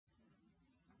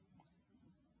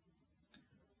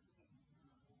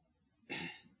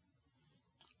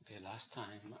last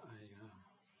time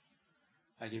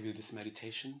I gave you this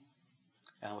meditation,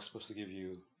 and I was supposed to give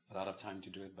you a lot of time to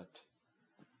do it, but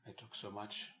I took so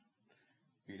much.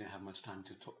 We didn't have much time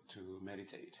to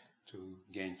meditate, to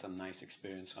gain some nice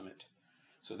experience from it.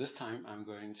 So this time I'm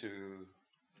going to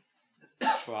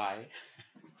try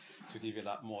to give you a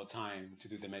lot more time to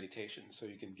do the meditation, so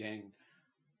you can gain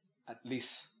at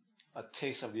least a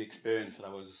taste of the experience that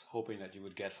I was hoping that you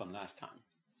would get from last time.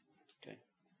 Okay.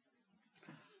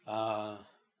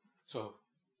 So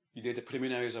you did the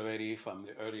preliminaries already from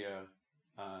the earlier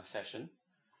session,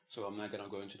 so I'm not going to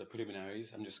go into the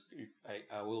preliminaries.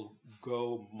 I will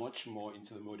go much more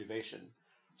into the motivation,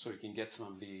 so you can get some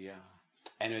of the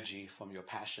energy from your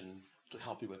passion to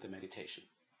help you with the meditation.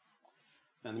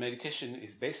 And the meditation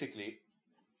is basically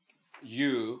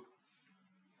you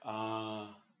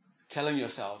telling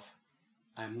yourself,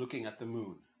 I'm looking at the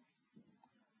moon.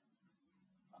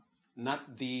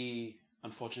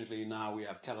 Unfortunately now we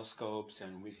have telescopes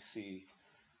and we see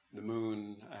the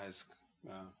moon as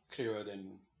clearer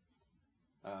than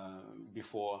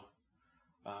before.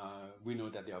 We know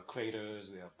that there are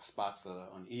craters, there are spots that are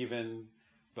uneven,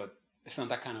 but it's not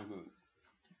that kind of moon.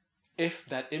 If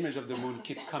that image of the moon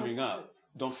keep coming up,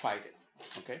 don't fight it,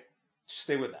 okay?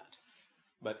 Stay with that.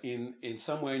 But in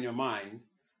somewhere in your mind,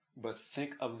 but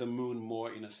think of the moon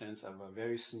more in a sense of a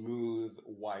very smooth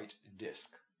white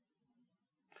disk.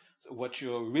 So what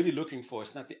you're really looking for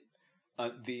is not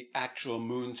the actual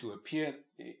moon to appear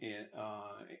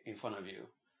in front of you.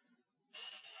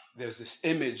 There's this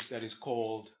image that is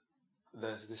called,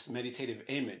 there's this meditative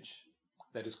image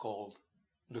that is called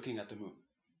looking at the moon.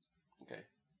 Okay,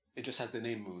 it just has the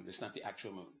name moon. It's not the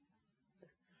actual moon.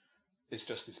 Okay? It's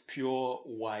just this pure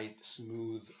white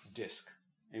smooth disk,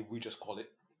 and we just call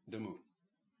it the moon.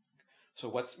 So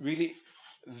what's really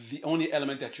the only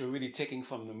element that you're really taking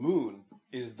from the moon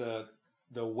is the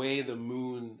way the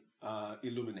moon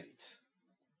illuminates.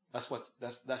 That's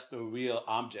the real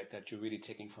object that you're really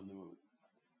taking from the moon.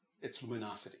 Its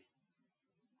luminosity,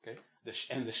 okay,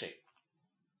 and the shape,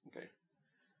 okay.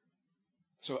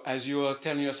 So as you're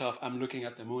telling yourself, I'm looking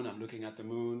at the moon,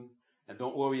 and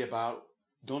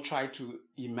don't try to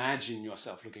imagine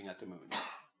yourself looking at the moon,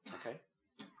 okay.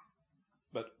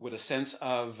 But with a sense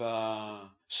of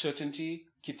certainty,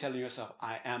 keep telling yourself,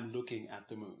 I am looking at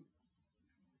the moon.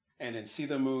 And then see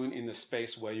the moon in the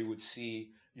space where you would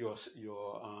see your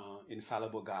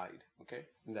infallible guide, okay?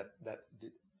 In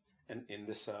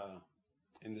this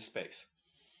space.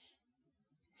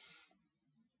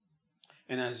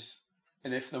 And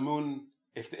if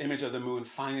the image of the moon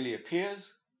finally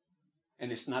appears,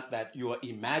 and it's not that you are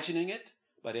imagining it,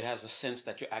 but it has a sense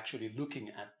that you're actually looking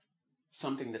at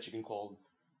something that you can call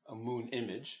a moon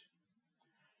image,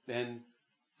 then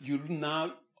you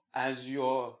now, as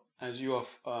you're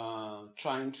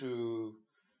trying to,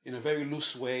 in a very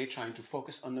loose way, trying to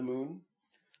focus on the moon,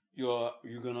 you're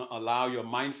going to allow your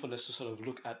mindfulness to sort of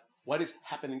look at what is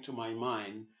happening to my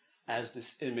mind as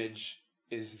this image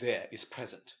is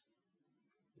present.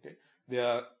 Okay,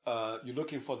 you're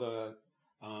looking for the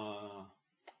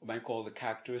what I call the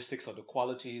characteristics or the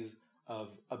qualities of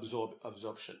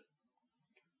absorption.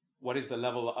 What is the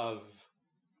level of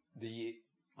the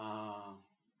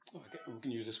we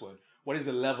can use this word. What is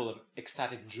the level of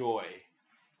ecstatic joy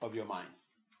of your mind?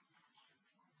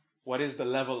 What is the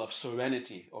level of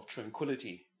serenity, of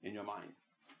tranquility in your mind?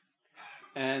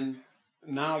 And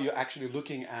now you're actually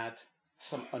looking at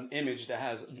an image that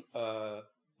has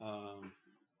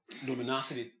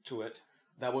luminosity to it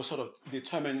that will sort of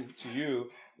determine to you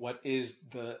what is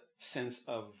the sense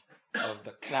of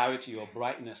the clarity or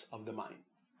brightness of the mind.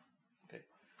 Okay.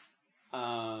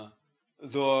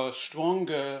 The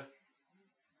stronger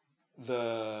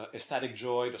the ecstatic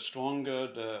joy, the stronger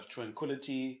the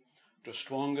tranquility, the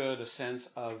stronger the sense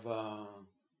of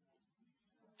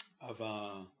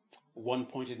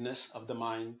one-pointedness of the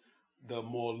mind, the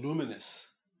more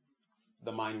luminous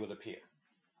the mind will appear.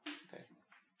 Okay.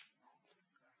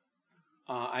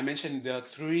 I mentioned there are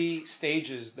 3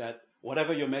 stages that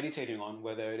whatever you're meditating on,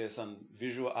 whether it is some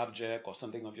visual object or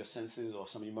something of your senses or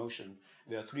some emotion,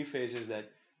 there are 3 phases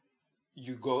that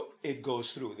it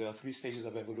goes through. There are 3 stages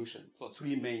of evolution. So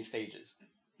 3 main stages.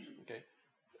 Okay.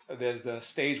 There's the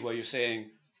stage where you're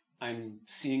saying, I'm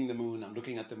seeing the moon, I'm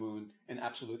looking at the moon, and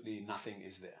absolutely nothing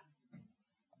is there.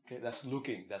 Okay, that's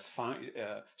looking, that's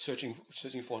searching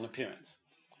for an appearance.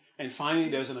 And finally,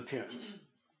 there's an appearance.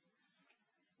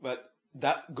 But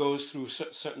that goes through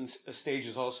certain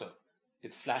stages also.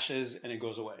 It flashes and it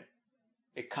goes away.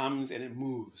 It comes and it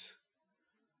moves.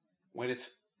 When it's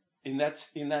in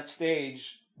that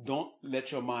stage, don't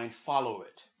let your mind follow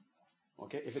it.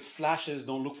 Okay, if it flashes,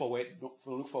 don't look for where don't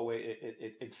look for where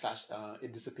it flashed.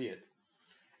 It disappeared.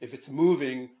 If it's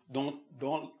moving,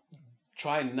 don't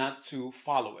try not to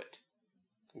follow it.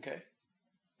 Okay,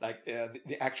 like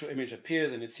the actual image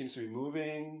appears and it seems to be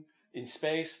moving in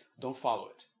space. Don't follow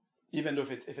it. Even though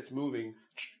if it's moving,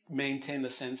 maintain the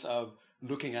sense of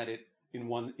looking at it in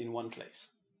one place.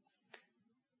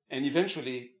 And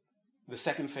eventually, the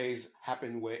second phase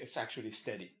happened where it's actually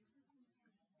steady.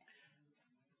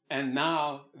 And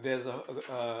now there's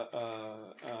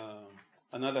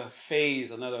another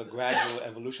phase, another gradual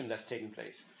evolution that's taking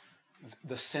place.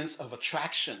 The sense of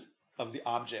attraction of the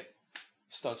object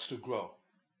starts to grow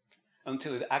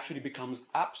until it actually becomes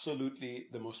absolutely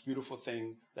the most beautiful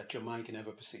thing that your mind can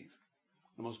ever perceive.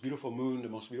 The most beautiful moon, the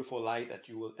most beautiful light that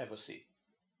you will ever see.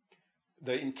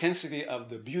 The intensity of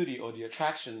the beauty or the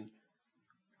attraction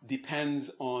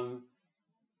depends on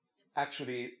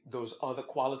actually those other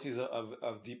qualities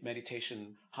of deep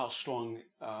meditation. How strong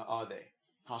are they?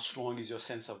 How strong is your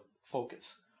sense of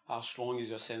focus? How strong is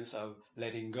your sense of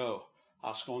letting go?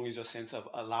 How strong is your sense of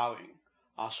allowing?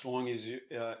 How strong is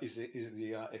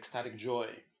the ecstatic joy?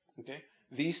 Okay,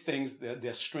 these things,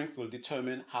 their strength will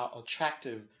determine how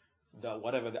attractive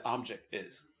whatever the object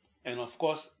is. And of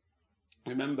course,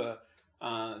 remember,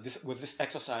 with this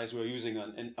exercise, we're using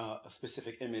a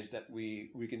specific image that we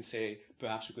can say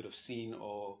perhaps we could have seen,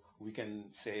 or we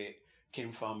can say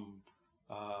came from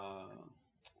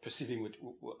perceiving with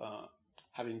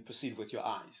having perceived with your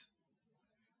eyes.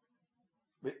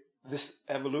 But this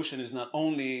evolution is not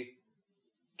only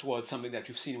towards something that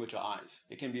you've seen with your eyes.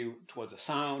 It can be towards a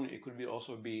sound. It could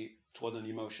also be towards an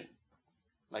emotion.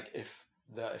 Like if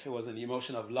it was an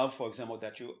emotion of love, for example,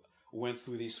 that you went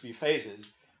through these three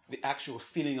phases, the actual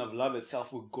feeling of love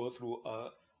itself will go through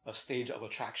a stage of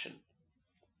attraction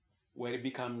where it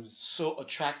becomes so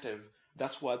attractive.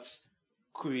 That's what's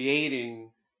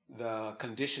creating the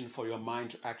condition for your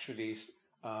mind to actually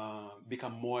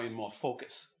become more and more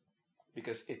focused,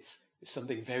 because it's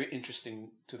something very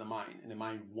interesting to the mind, and the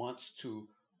mind wants to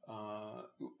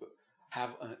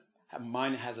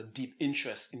mind has a deep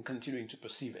interest in continuing to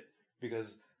perceive it,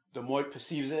 because the more it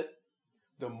perceives it,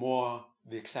 the more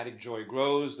the ecstatic joy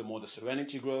grows, the more the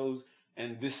serenity grows,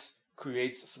 and this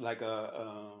creates like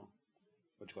what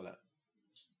do you call that?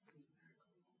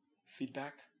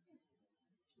 Feedback?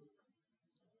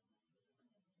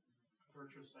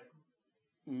 Virtuous cycle.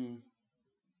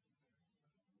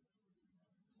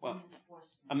 Well,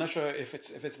 I'm not sure if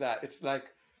it's that. It's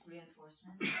like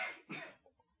reinforcement.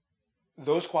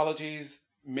 Those qualities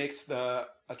makes the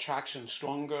attraction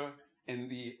stronger, and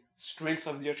the strength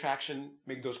of the attraction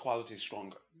make those qualities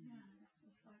stronger. Yeah,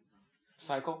 it's a cycle.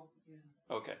 Cycle?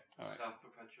 Yeah. Okay, all right.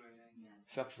 Self-perpetuating. Yes.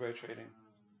 Self-perpetuating.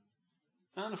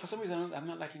 I don't know, for some reason I'm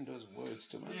not liking those words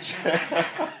too much.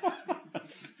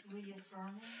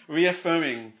 Reaffirming.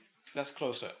 Reaffirming, that's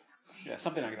closer. Yeah,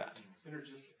 something like that.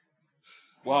 Synergistic.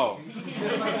 Wow.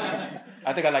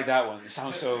 I think I like that one. It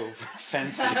sounds so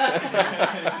fancy.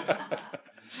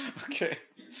 Okay.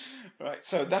 Right.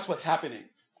 So that's what's happening.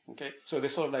 Okay. So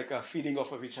they're sort of like feeding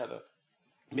off of each other,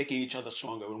 making each other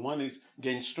stronger. When one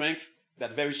gains strength,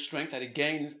 that very strength that it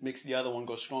gains makes the other one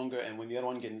go stronger. And when the other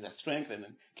one gains that strength, and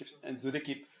then keeps, and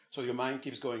so your mind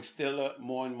keeps going stiller,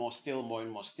 more and more still, more and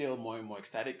more still, more and more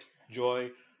ecstatic joy,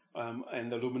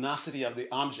 and the luminosity of the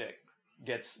object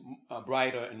gets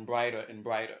brighter and brighter and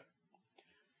brighter.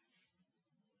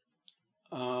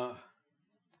 Well,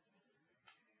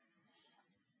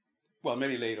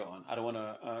 maybe later on. I don't want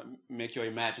to make your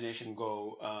imagination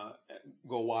go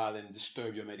wild and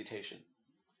disturb your meditation.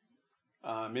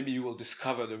 Maybe you will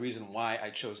discover the reason why I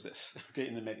chose this, okay,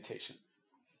 in the meditation.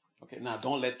 Okay, now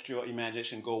don't let your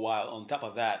imagination go wild. On top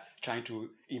of that, trying to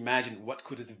imagine what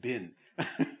could it have been,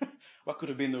 what could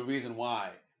have been the reason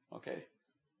why. Okay.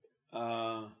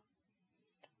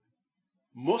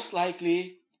 Most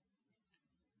likely,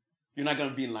 you're not going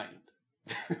to be enlightened.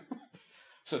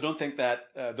 So don't think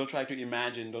that. Don't try to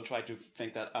imagine. Don't try to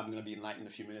think that I'm going to be enlightened in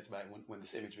a few minutes by when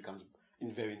this image becomes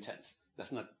very intense.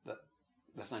 That's not.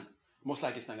 Most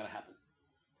likely, it's not going to happen,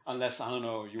 unless, I don't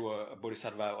know, you are a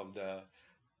bodhisattva of the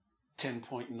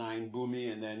 10.9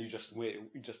 bhumi, and then you just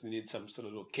need some sort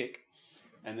of little kick,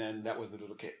 and then that was the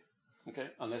little kick. Okay,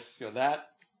 unless you're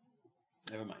that,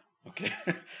 never mind. Okay,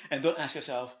 and don't ask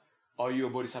yourself, are you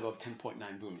a bodhisattva of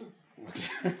 10.9 bhumi?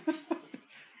 Okay,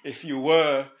 if you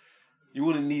were, you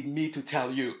wouldn't need me to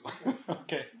tell you.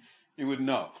 Okay, you would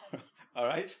know. All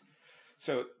right,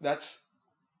 so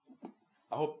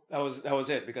I hope that was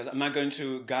it, because I'm not going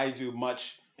to guide you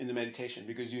much in the meditation,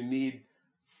 because you need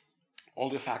all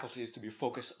the faculties to be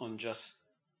focused on just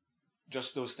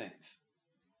those things.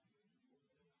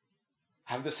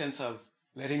 Have the sense of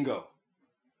letting go,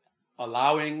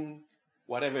 allowing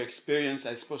whatever experience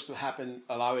that is supposed to happen,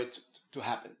 allow it to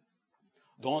happen.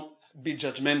 Don't be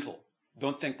judgmental.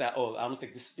 Don't think that, oh, I don't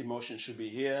think this emotion should be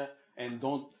here, and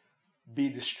don't be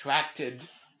distracted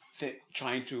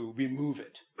trying to remove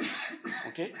it.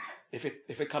 Okay? If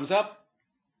it comes up,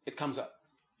 it comes up.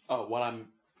 Oh, while I'm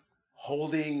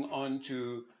holding on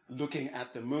to looking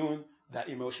at the moon, that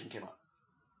emotion came up.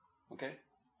 Okay?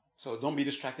 So don't be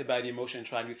distracted by the emotion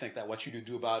trying to think that what should you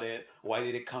do about it? Why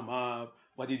did it come up?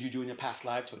 What did you do in your past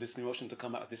life for this emotion to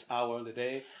come up at this hour of the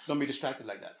day? Don't be distracted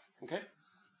like that. Okay?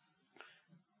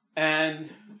 And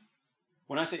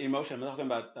when I say emotion, I'm not talking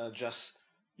about just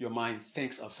your mind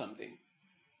thinks of something.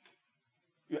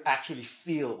 You may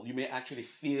actually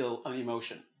feel an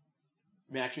emotion.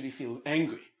 You may actually feel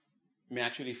angry. You may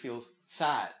actually feel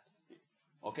sad.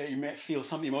 Okay? You may feel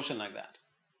some emotion like that.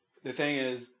 The thing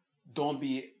is, don't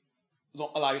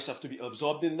allow yourself to be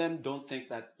absorbed in them. Don't think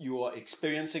that you are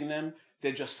experiencing them.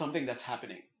 They're just something that's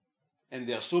happening. And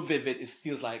they're so vivid, it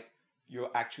feels like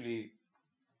you're actually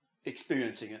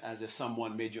experiencing it as if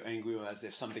someone made you angry or as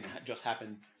if something just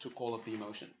happened to call up the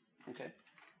emotion. Okay?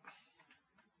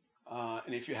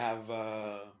 And if you have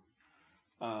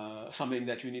something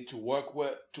that you need to work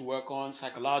on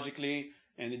psychologically,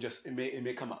 and it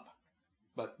may come up.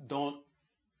 But don't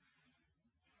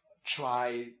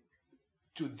try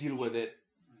to deal with it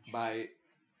by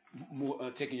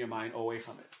taking your mind away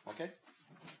from it. Okay?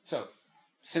 So,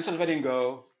 sense of letting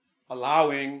go,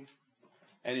 allowing,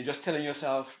 and you're just telling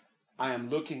yourself, I am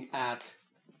looking at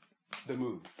the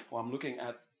moon, or I'm looking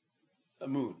at a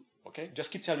moon. Okay?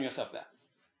 Just keep telling yourself that.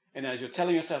 And as you're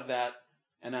telling yourself that,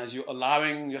 and as you're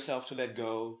allowing yourself to let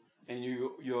go, and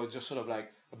you're just sort of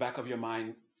like the back of your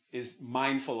mind is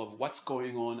mindful of what's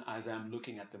going on as I'm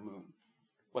looking at the moon.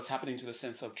 What's happening to the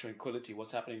sense of tranquility?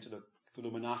 What's happening to the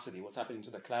luminosity? What's happening to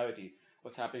the clarity?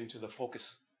 What's happening to the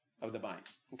focus of the mind?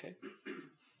 Okay?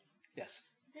 Yes?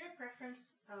 Is there a preference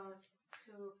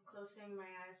to closing my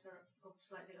eyes or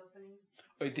slightly opening?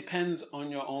 It depends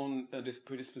on your own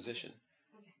predisposition.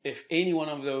 Okay. If any one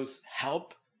of those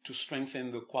help to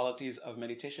strengthen the qualities of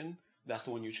meditation, that's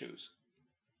the one you choose.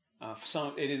 For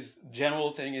some,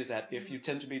 general thing is that if you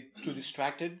tend to be too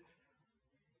distracted,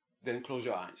 then close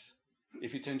your eyes.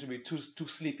 If you tend to be too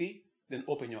sleepy, then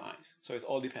open your eyes. So it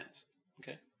all depends.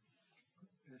 Okay?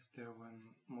 Is there one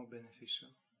more beneficial?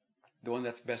 The one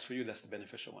that's best for you, that's the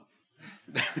beneficial one.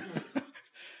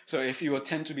 So if you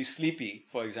tend to be sleepy,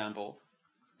 for example,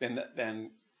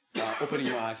 then opening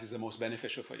your eyes is the most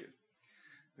beneficial for you.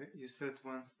 You said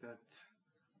once that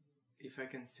if I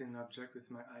can see an object with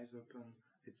my eyes open,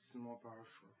 it's more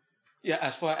powerful. Yeah,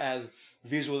 as far as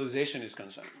visualization is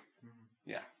concerned.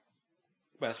 Mm-hmm. Yeah.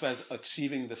 But as far as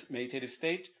achieving this meditative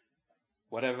state,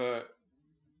 whatever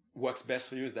works best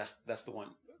for you, that's the one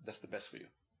that's the best for you.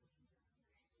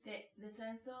 The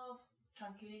sense of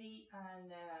tranquility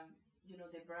and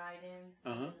the brightness,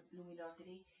 the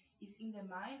luminosity is in the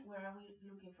mind. Where are we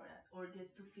looking for that, or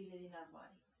just to feel it in our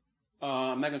body?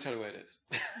 I'm not going to tell you where it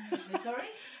is. Sorry?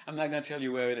 I'm not going to tell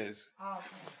you where it is. Oh,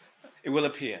 okay. It will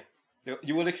appear.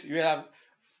 You will have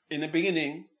in the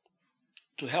beginning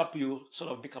to help you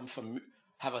sort of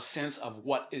have a sense of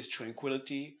what is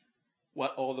tranquility,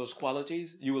 what all those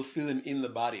qualities. You will feel them in the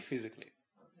body physically.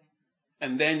 Okay.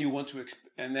 And then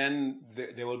and then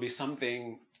there will be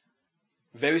something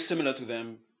very similar to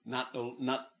them, not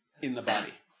in the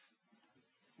body.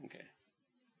 Okay.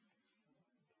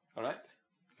 All right.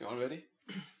 You all ready?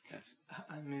 Yes.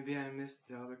 Maybe I missed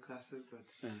the other classes, but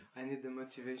I need the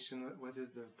motivation. What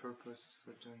is the purpose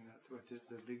for doing that? What is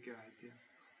the bigger idea?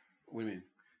 What do you mean?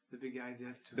 The big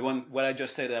idea to... The one, what I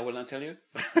just said, I will not tell you?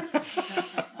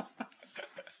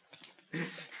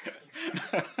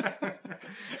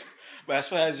 But as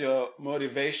far as your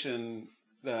motivation,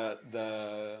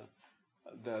 the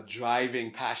driving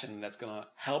passion that's going to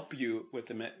help you with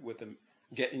the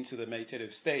get into the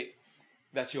meditative state,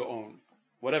 that's your own.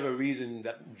 Whatever reason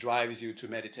that drives you to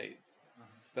meditate,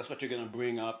 that's what you're going to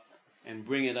bring up and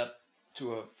bring it up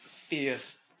to a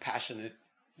fierce, passionate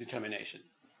determination.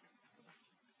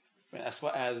 But as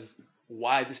far as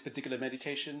why this particular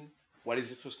meditation, what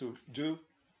is it supposed to do?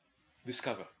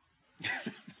 Discover.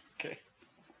 Okay.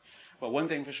 But one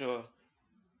thing for sure,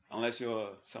 unless you're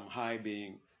some high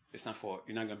being,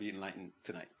 you're not going to be enlightened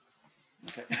tonight.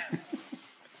 Okay.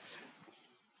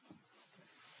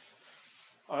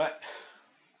 All right.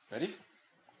 Ready?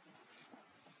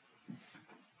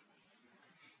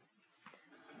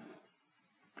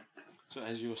 So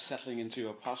as you're settling into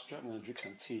your posture, I'm going to drink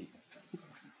some tea.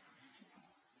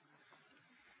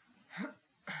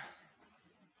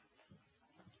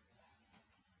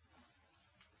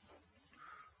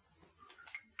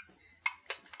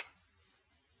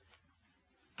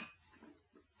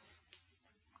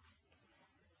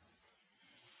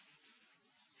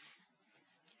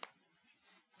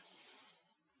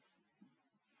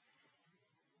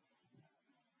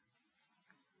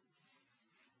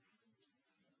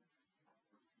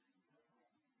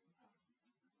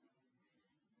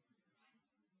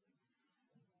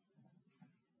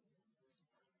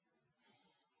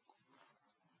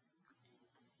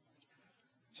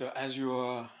 So as you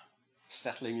are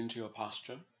settling into your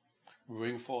posture,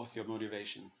 bring forth your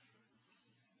motivation.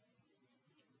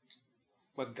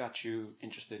 What got you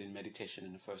interested in meditation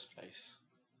in the first place?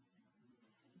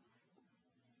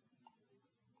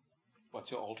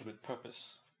 What's your ultimate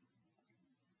purpose?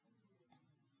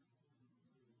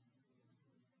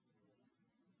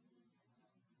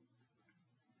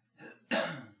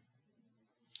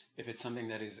 If it's something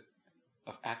that is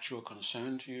of actual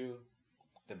concern to you,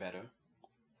 the better.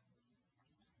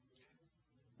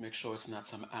 Make sure it's not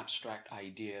some abstract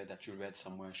idea that you read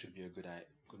somewhere should be a good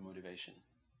motivation.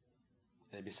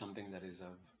 Let it be something that is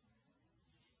of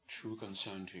true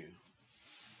concern to you.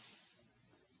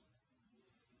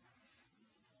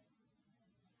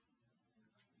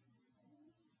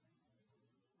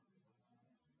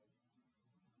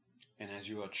 And as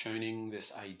you are churning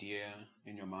this idea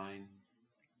in your mind,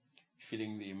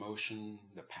 feeling the emotion,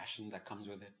 the passion that comes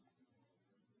with it,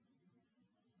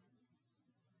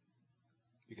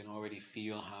 you can already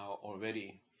feel how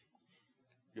already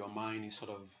your mind is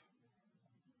sort of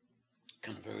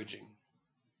converging.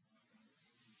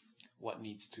 What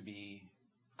needs to be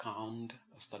calmed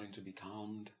or starting to be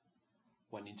calmed.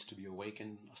 What needs to be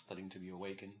awakened or starting to be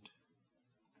awakened.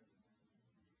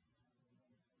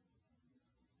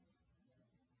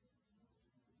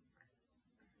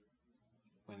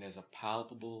 When there's a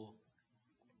palpable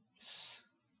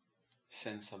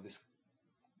sense of this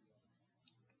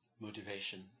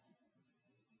motivation,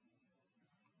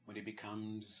 when it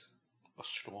becomes a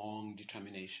strong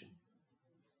determination,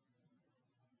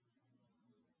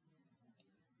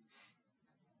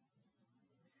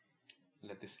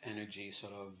 let this energy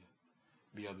sort of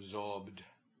be absorbed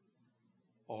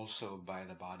also by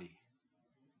the body.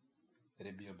 Let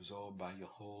it be absorbed by your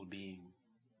whole being,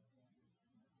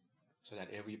 so that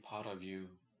every part of you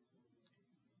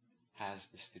has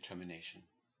this determination.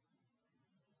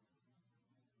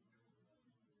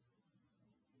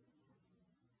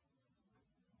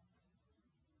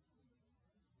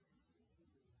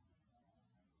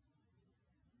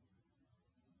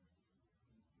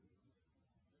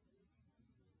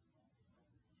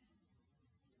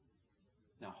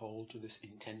 Now hold to this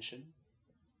intention.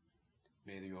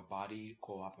 May your body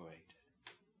cooperate.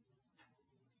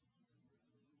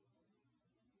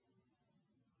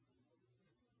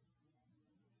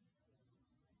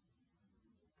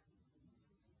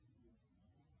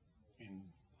 In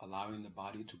allowing the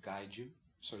body to guide you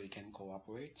so it can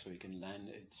cooperate, so it can lend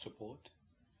its support.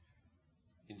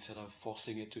 Instead of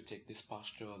forcing it to take this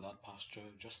posture or that posture,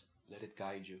 just let it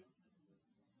guide you.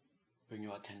 Bring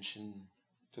your attention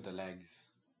to the legs.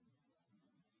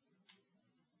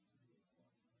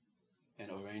 And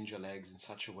arrange your legs in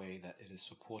such a way that it is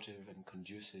supportive and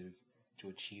conducive to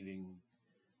achieving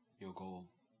your goal.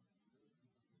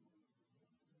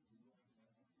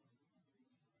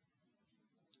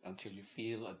 Until you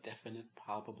feel a definite,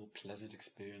 palpable, pleasant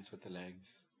experience with the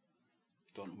legs,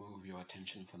 don't move your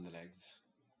attention from the legs.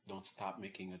 Don't stop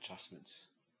making adjustments.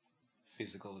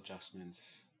 Physical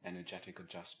adjustments, energetic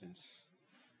adjustments,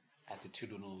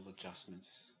 attitudinal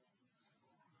adjustments.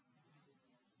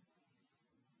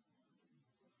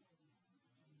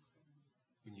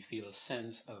 When you feel a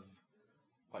sense of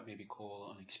what may be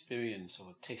called an experience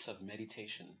or a taste of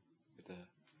meditation with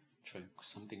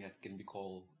something that can be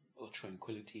called a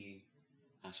tranquility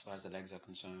as far as the legs are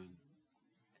concerned,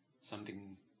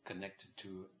 something connected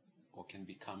to or can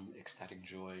become ecstatic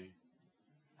joy.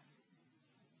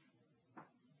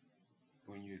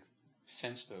 When you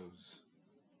sense those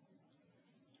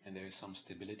and there is some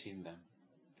stability in them,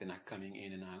 they're not coming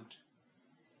in and out,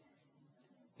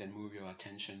 then move your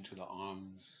attention to the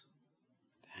arms,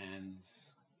 the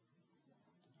hands,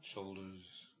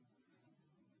 shoulders,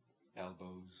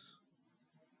 elbows.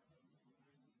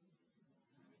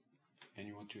 And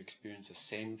you want to experience the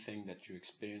same thing that you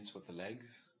experience with the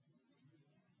legs.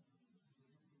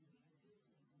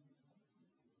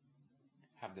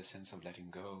 Have the sense of letting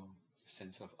go, the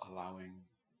sense of allowing.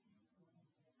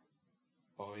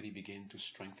 Already begin to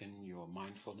strengthen your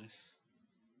mindfulness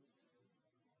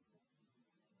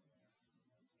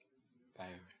by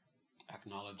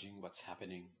acknowledging what's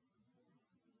happening,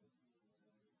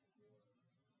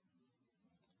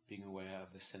 being aware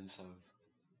of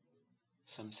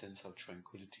some sense of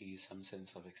tranquility, some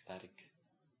sense of ecstatic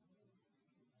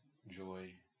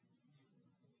joy.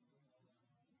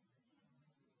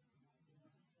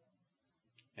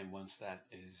 And once that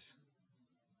is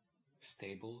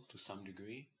stable to some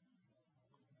degree,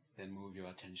 then move your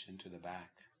attention to the back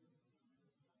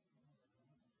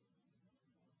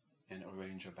and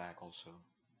arrange your back also.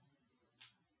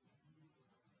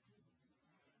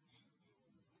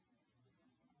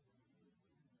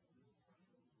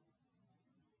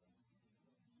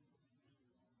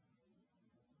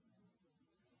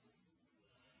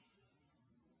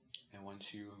 And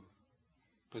once you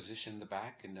position the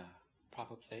back in the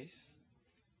proper place,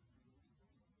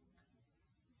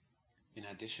 in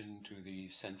addition to the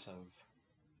sense of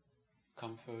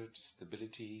comfort,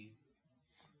 stability,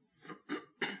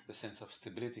 the sense of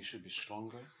stability should be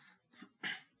stronger.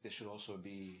 There should also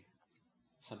be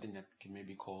something that can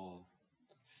maybe call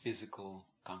physical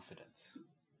confidence.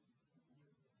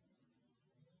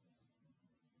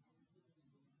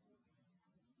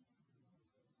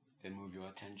 Then move your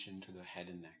attention to the head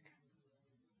and neck,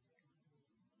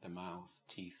 the mouth,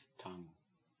 teeth, tongue.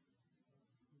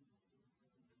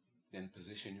 Then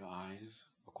position your eyes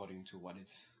according to what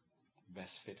is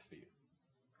best fit for you.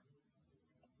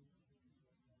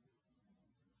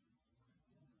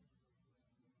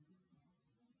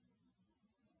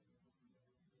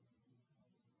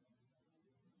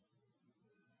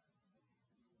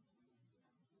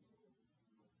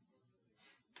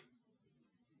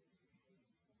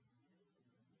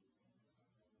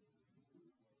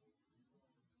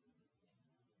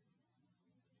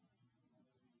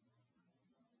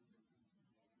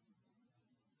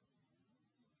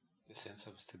 The sense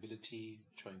of stability,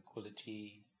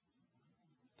 tranquility,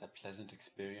 that pleasant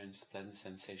experience, pleasant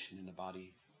sensation in the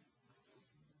body.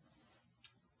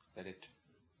 Let it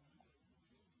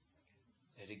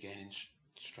gain in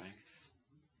strength.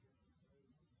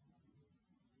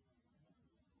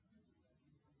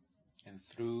 And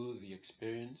through the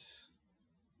experience,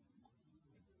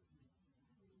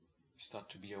 you start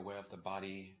to be aware of the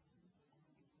body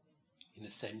in the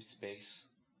same space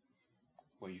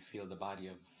where you feel the body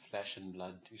of flesh and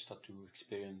blood. You start to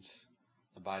experience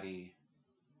the body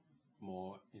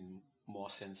more in more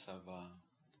sense of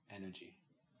energy.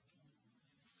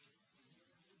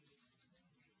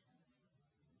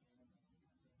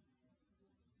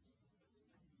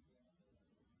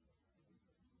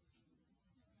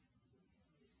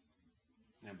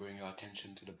 Now bring your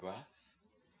attention to the breath.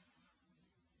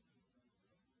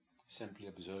 Simply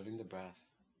observing the breath.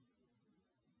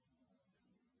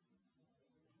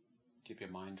 Keep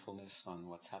your mindfulness on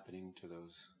what's happening to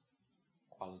those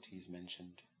qualities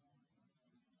mentioned.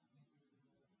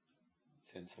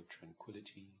 Sense of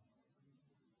tranquility,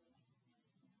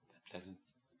 that pleasant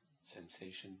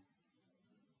sensation.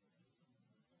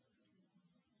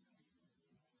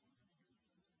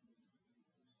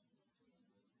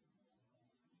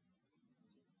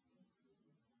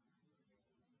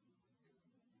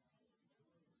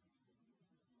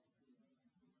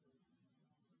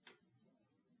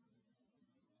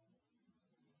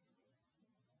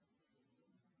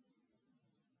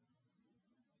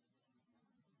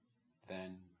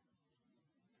 Then,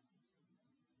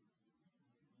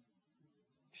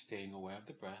 staying aware of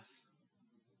the breath,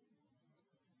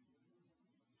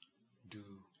 do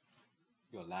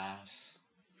your last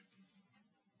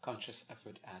conscious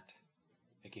effort at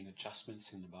making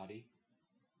adjustments in the body.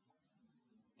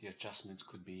 The adjustments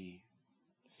could be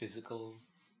physical,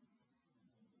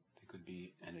 they could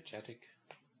be energetic,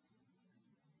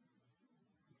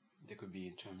 they could be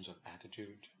in terms of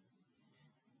attitude.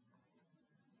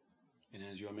 And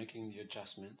as you're making the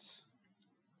adjustments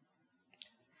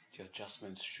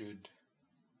should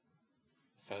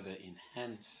further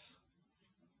enhance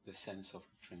the sense of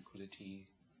tranquility,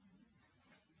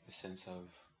 the sense of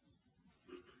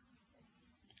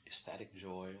ecstatic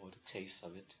joy or the taste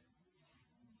of it,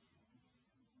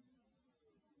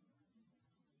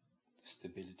 the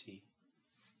stability.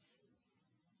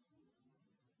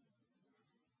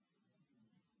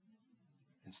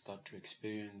 And start to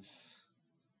experience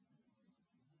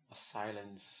a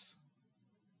silence,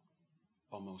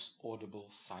 almost audible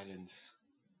silence,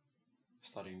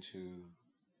 starting to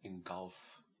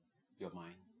engulf your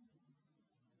mind.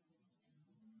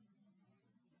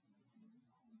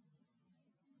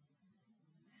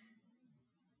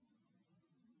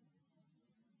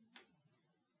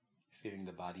 Feeling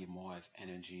the body more as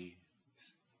energy,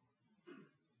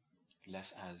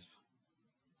 less as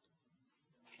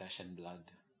flesh and blood.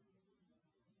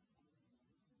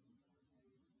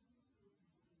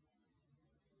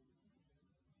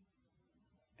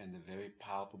 And the very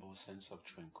palpable sense of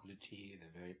tranquility,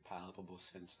 the very palpable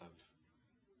sense of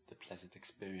the pleasant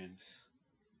experience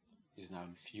is now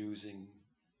infusing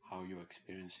how you're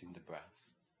experiencing the breath.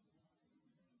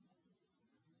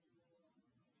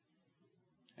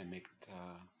 And make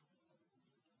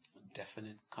a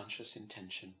definite conscious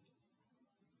intention.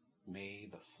 May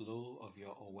the flow of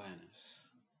your awareness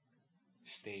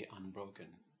stay unbroken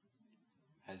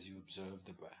as you observe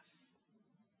the breath.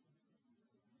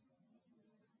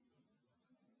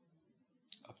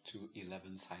 Up to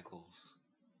 11 cycles.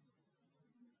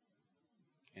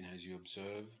 And as you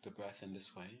observe the breath in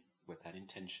this way, with that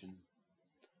intention,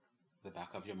 the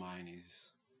back of your mind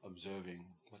is observing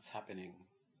what's happening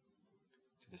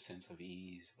to the sense of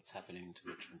ease, what's happening to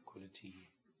the tranquility,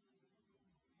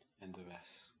 and the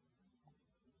rest.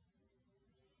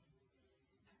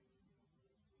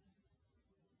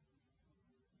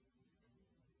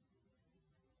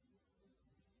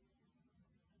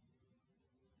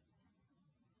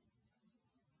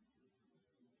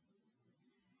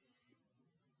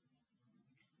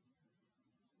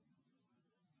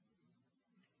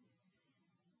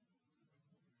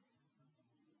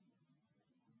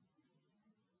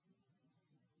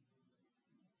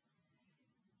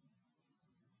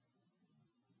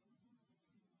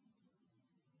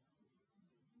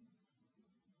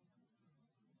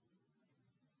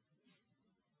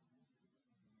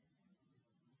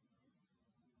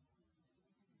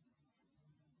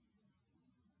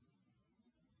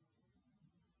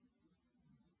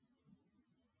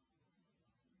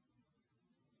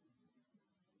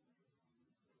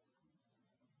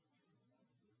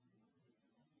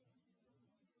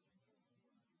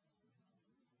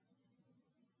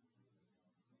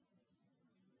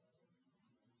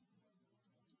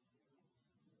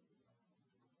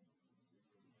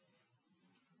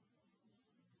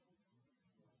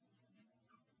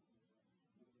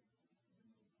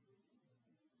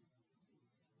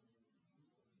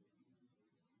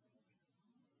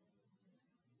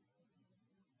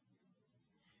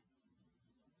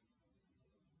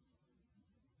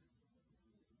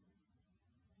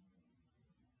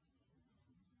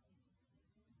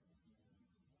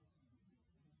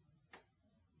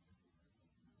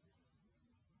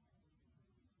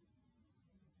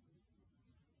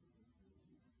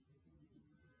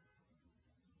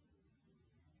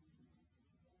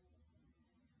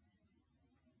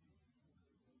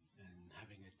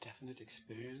 Having a definite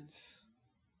experience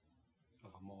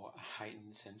of a more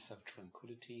heightened sense of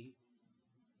tranquility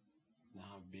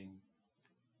now being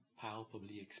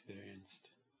palpably experienced,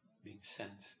 being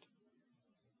sensed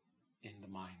in the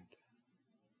mind.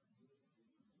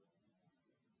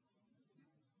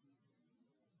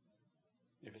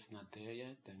 If it's not there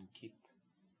yet, then keep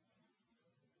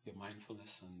your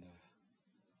mindfulness on the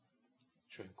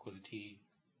tranquility,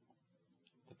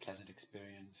 the pleasant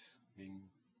experience being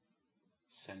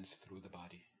sensed through the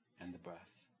body and the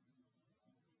breath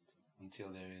until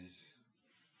there is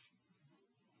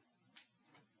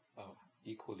an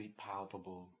equally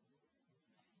palpable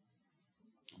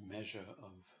measure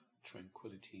of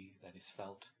tranquility that is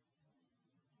felt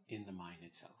in the mind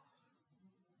itself.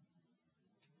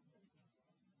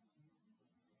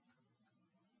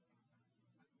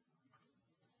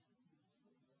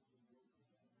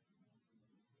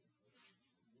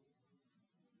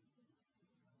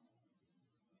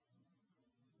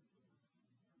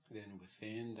 Then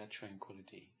within that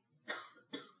tranquility,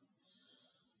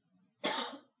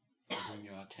 bring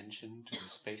your attention to the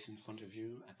space in front of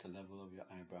you at the level of your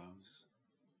eyebrows.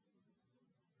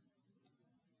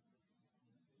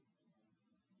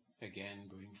 Again,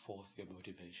 bring forth your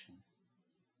motivation.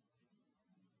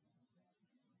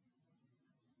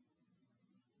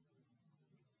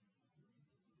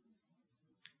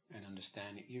 And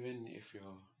understand, even if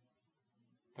your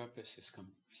purpose is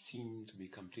seem to be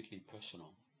completely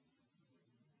personal,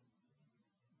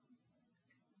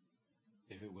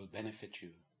 if it will benefit you,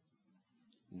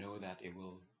 know that it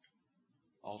will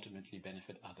ultimately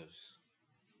benefit others.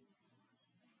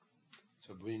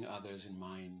 So bring others in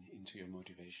mind into your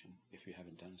motivation if you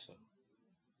haven't done so.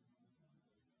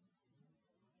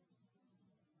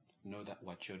 Know that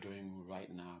what you're doing right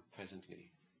now,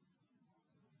 presently,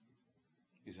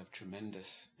 is of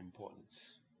tremendous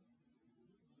importance.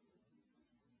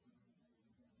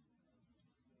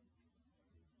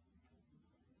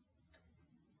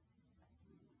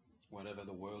 Whatever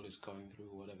the world is going through,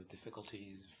 whatever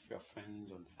difficulties your friends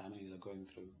and families are going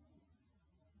through,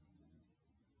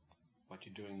 what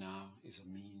you're doing now is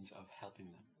a means of helping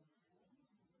them.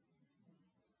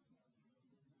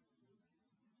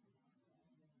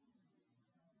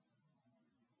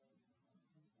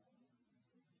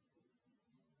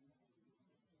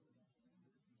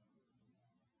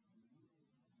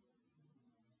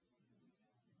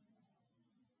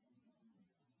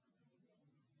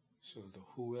 So the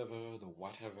whoever, the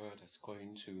whatever that's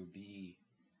going to be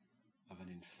of an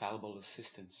infallible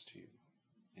assistance to you,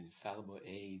 infallible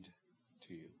aid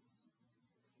to you,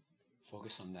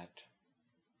 focus on that.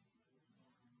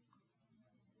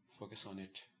 Focus on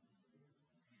it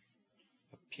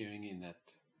appearing in that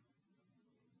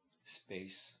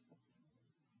space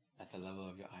at the level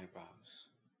of your eyebrows.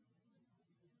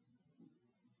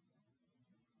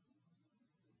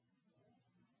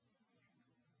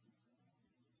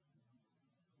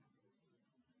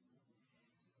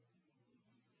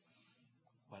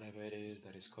 whatever it is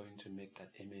that is going to make that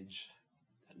image,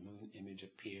 that moon image,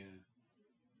 appear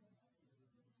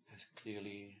as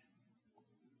clearly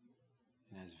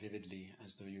and as vividly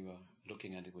as though you are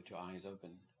looking at it with your eyes open.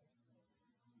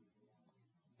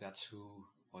 That's who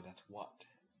or that's what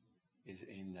is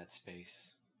in that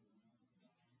space.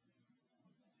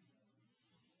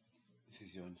 This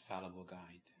is your infallible guide.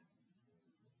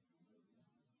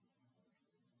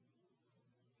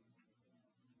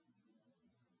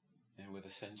 And with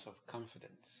a sense of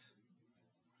confidence,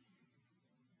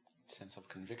 sense of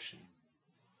conviction,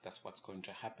 that's what's going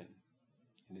to happen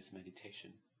in this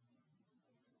meditation.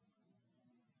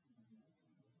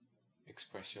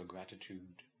 Express your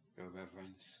gratitude, your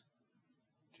reverence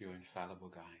to your infallible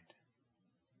guide.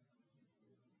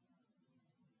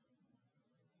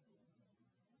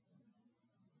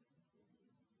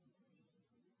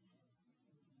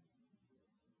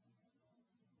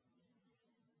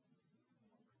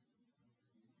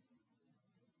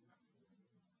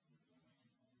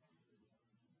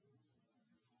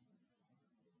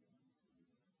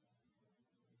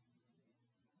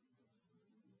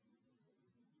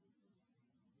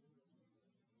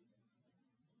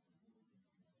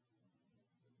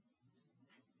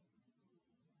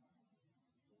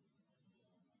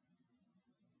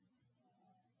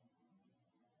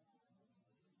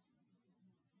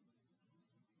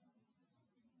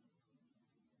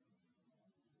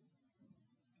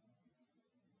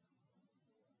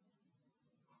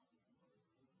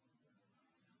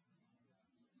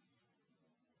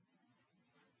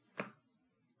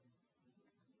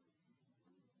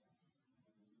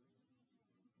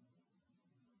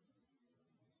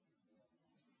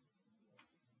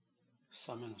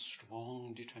 Summon a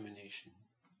strong determination.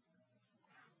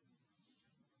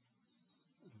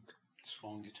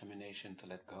 Strong determination to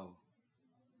let go.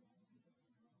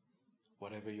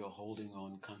 Whatever you're holding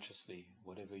on consciously,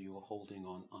 whatever you're holding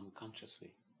on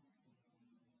unconsciously,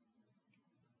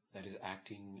 that is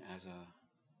acting as a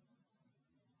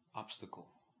obstacle,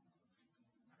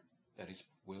 that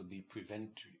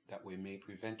may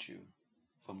prevent you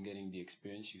from getting the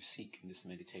experience you seek in this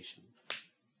meditation.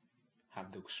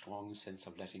 Have the strong sense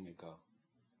of letting it go.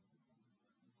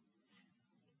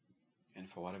 And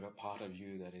for whatever part of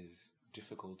you that is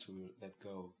difficult to let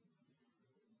go,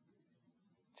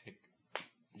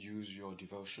 use your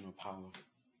devotional power.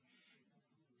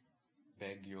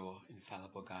 Beg your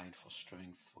infallible guide for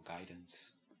strength, for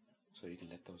guidance, so you can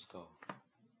let those go.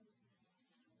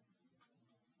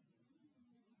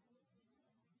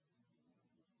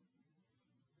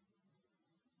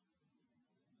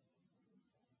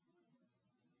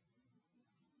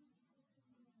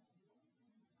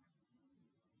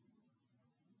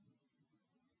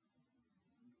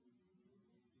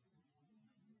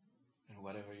 And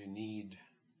whatever you need,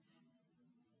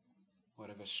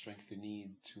 whatever strength you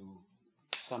need to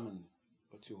summon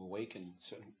or to awaken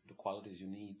the qualities you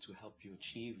need to help you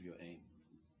achieve your aim,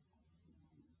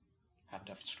 have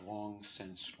that strong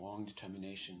sense, strong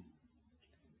determination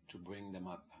to bring them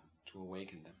up, to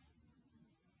awaken them.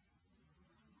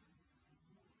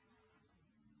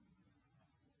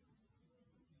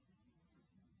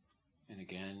 And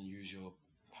again, use your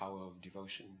power of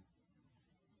devotion.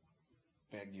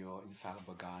 Beg your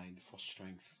infallible guide for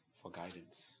strength, for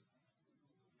guidance.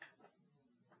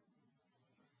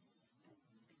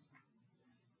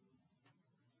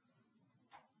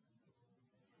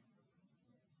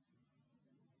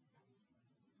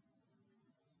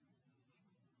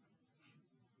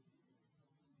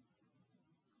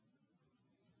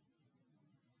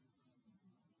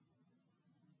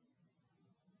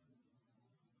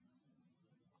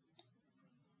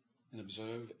 And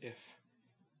observe if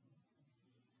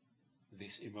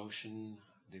this emotion,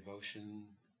 devotion,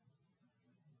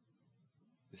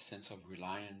 the sense of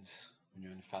reliance on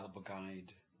your infallible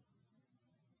guide,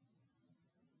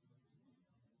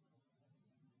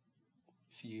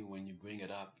 see when you bring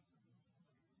it up,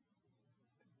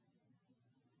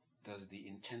 does the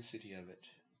intensity of it,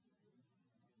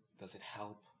 does it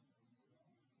help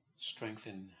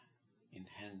strengthen,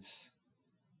 enhance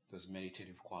those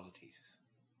meditative qualities?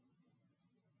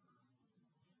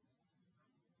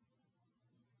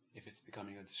 If it's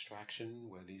becoming a distraction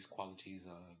where these qualities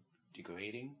are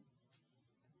degrading,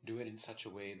 do it in such a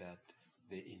way that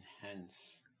they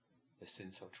enhance the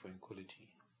sense of tranquility,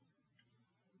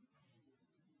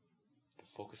 the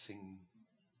focusing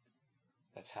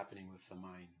that's happening with the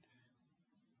mind,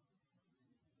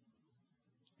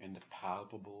 and the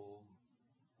palpable,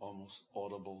 almost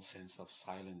audible sense of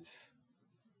silence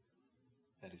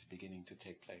that is beginning to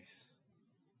take place.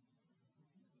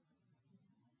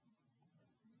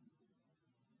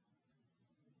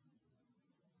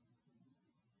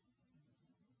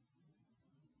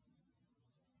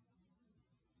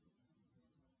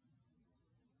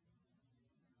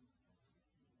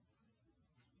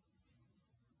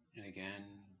 And again,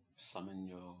 summon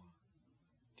your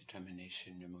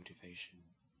determination, your motivation,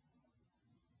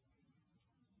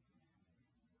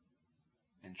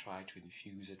 and try to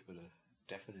infuse it with a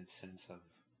definite sense of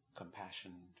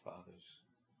compassion for others.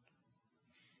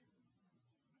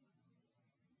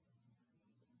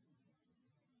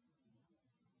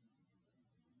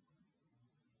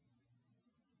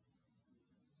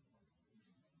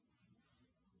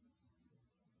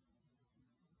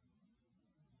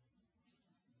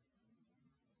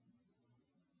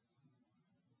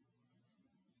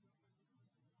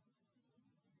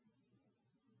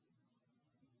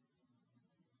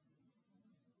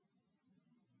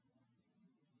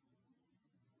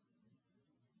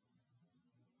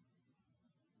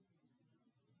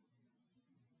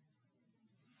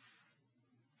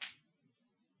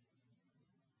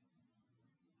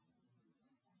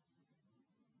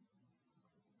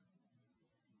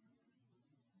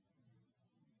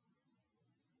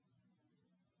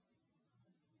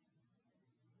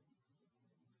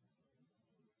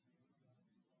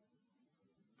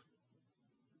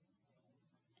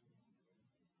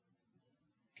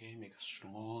 Okay, make a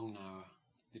strong now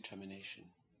determination,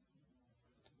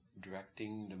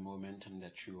 directing the momentum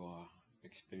that you are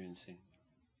experiencing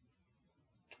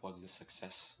towards the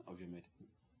success of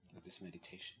this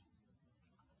meditation.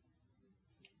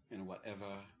 And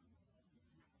whatever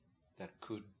that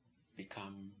could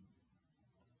become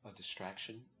a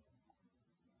distraction,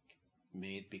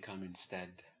 may it become instead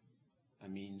a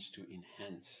means to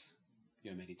enhance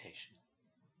your meditation.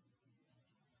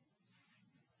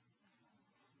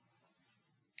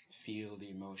 Feel the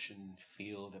emotion,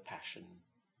 feel the passion.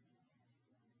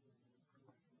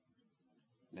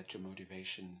 Let your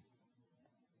motivation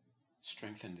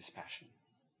strengthen this passion.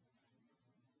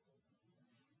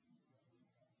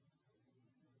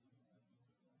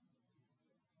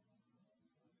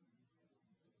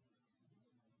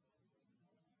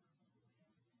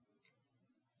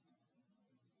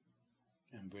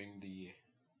 And bring the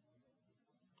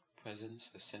presence,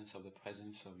 the sense of the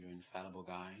presence of your infallible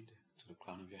guide to the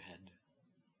crown of your head.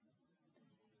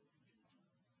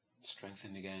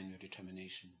 Strengthen again your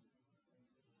determination.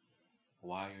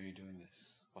 Why are you doing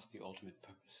this? What's the ultimate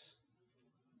purpose?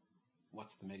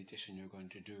 What's the meditation you're going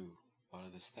to do? What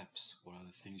are the steps? What are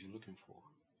the things you're looking for?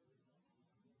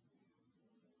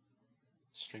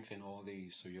 Strengthen all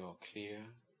these so you're clear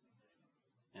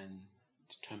and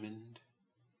determined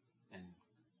and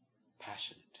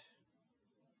passionate.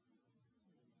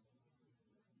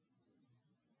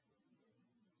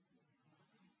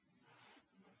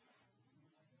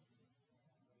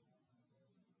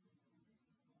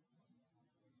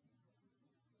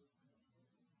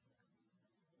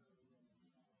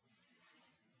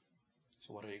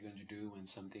 So what are you going to do when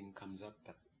something comes up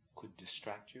that could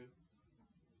distract you?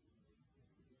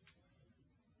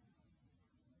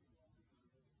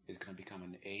 It's going to become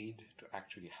an aid to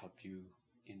actually help you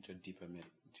into deeper into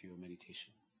your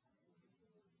meditation.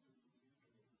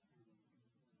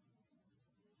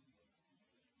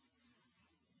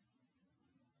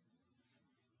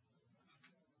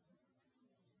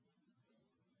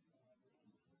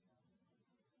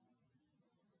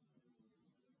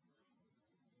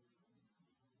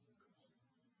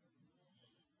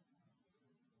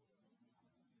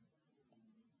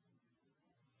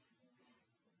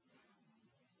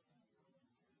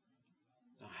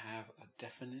 Now have a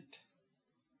definite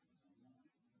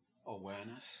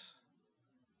awareness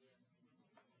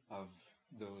of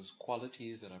those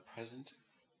qualities that are present,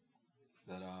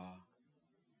 that are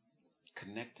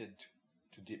connected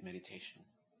to deep meditation.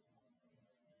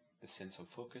 The sense of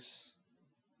focus,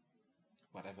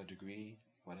 whatever degree,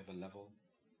 whatever level.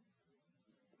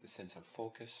 The sense of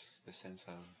focus, the sense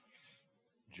of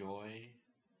joy.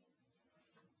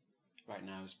 Right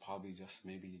now is probably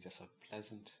maybe just a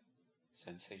pleasant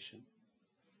sensation.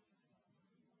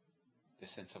 The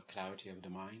sense of clarity of the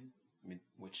mind,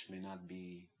 which may not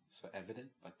be so evident,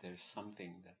 but there's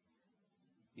something that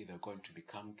either going to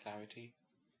become clarity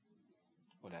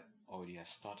or that already has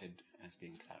started as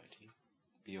being clarity.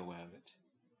 Be aware of it.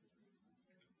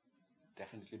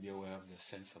 Definitely be aware of the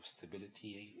sense of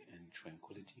stability and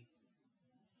tranquility.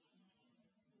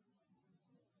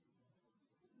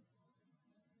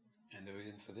 And the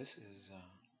reason for this is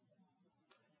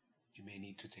you may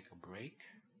need to take a break,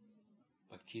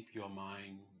 but keep your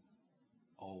mind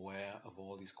aware of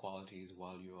all these qualities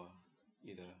while you are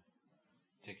either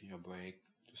taking your break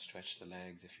to stretch the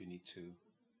legs if you need to,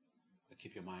 but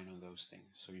keep your mind on those things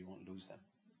so you won't lose them.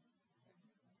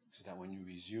 So that when you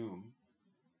resume,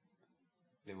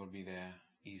 they will be there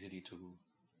easily to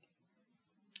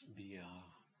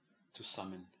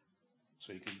summon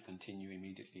so you can continue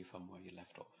immediately from where you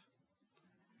left off.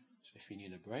 So if you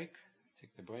need a break,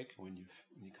 take the break. When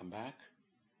you come back,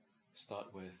 start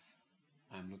with,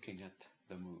 I'm looking at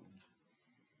the moon.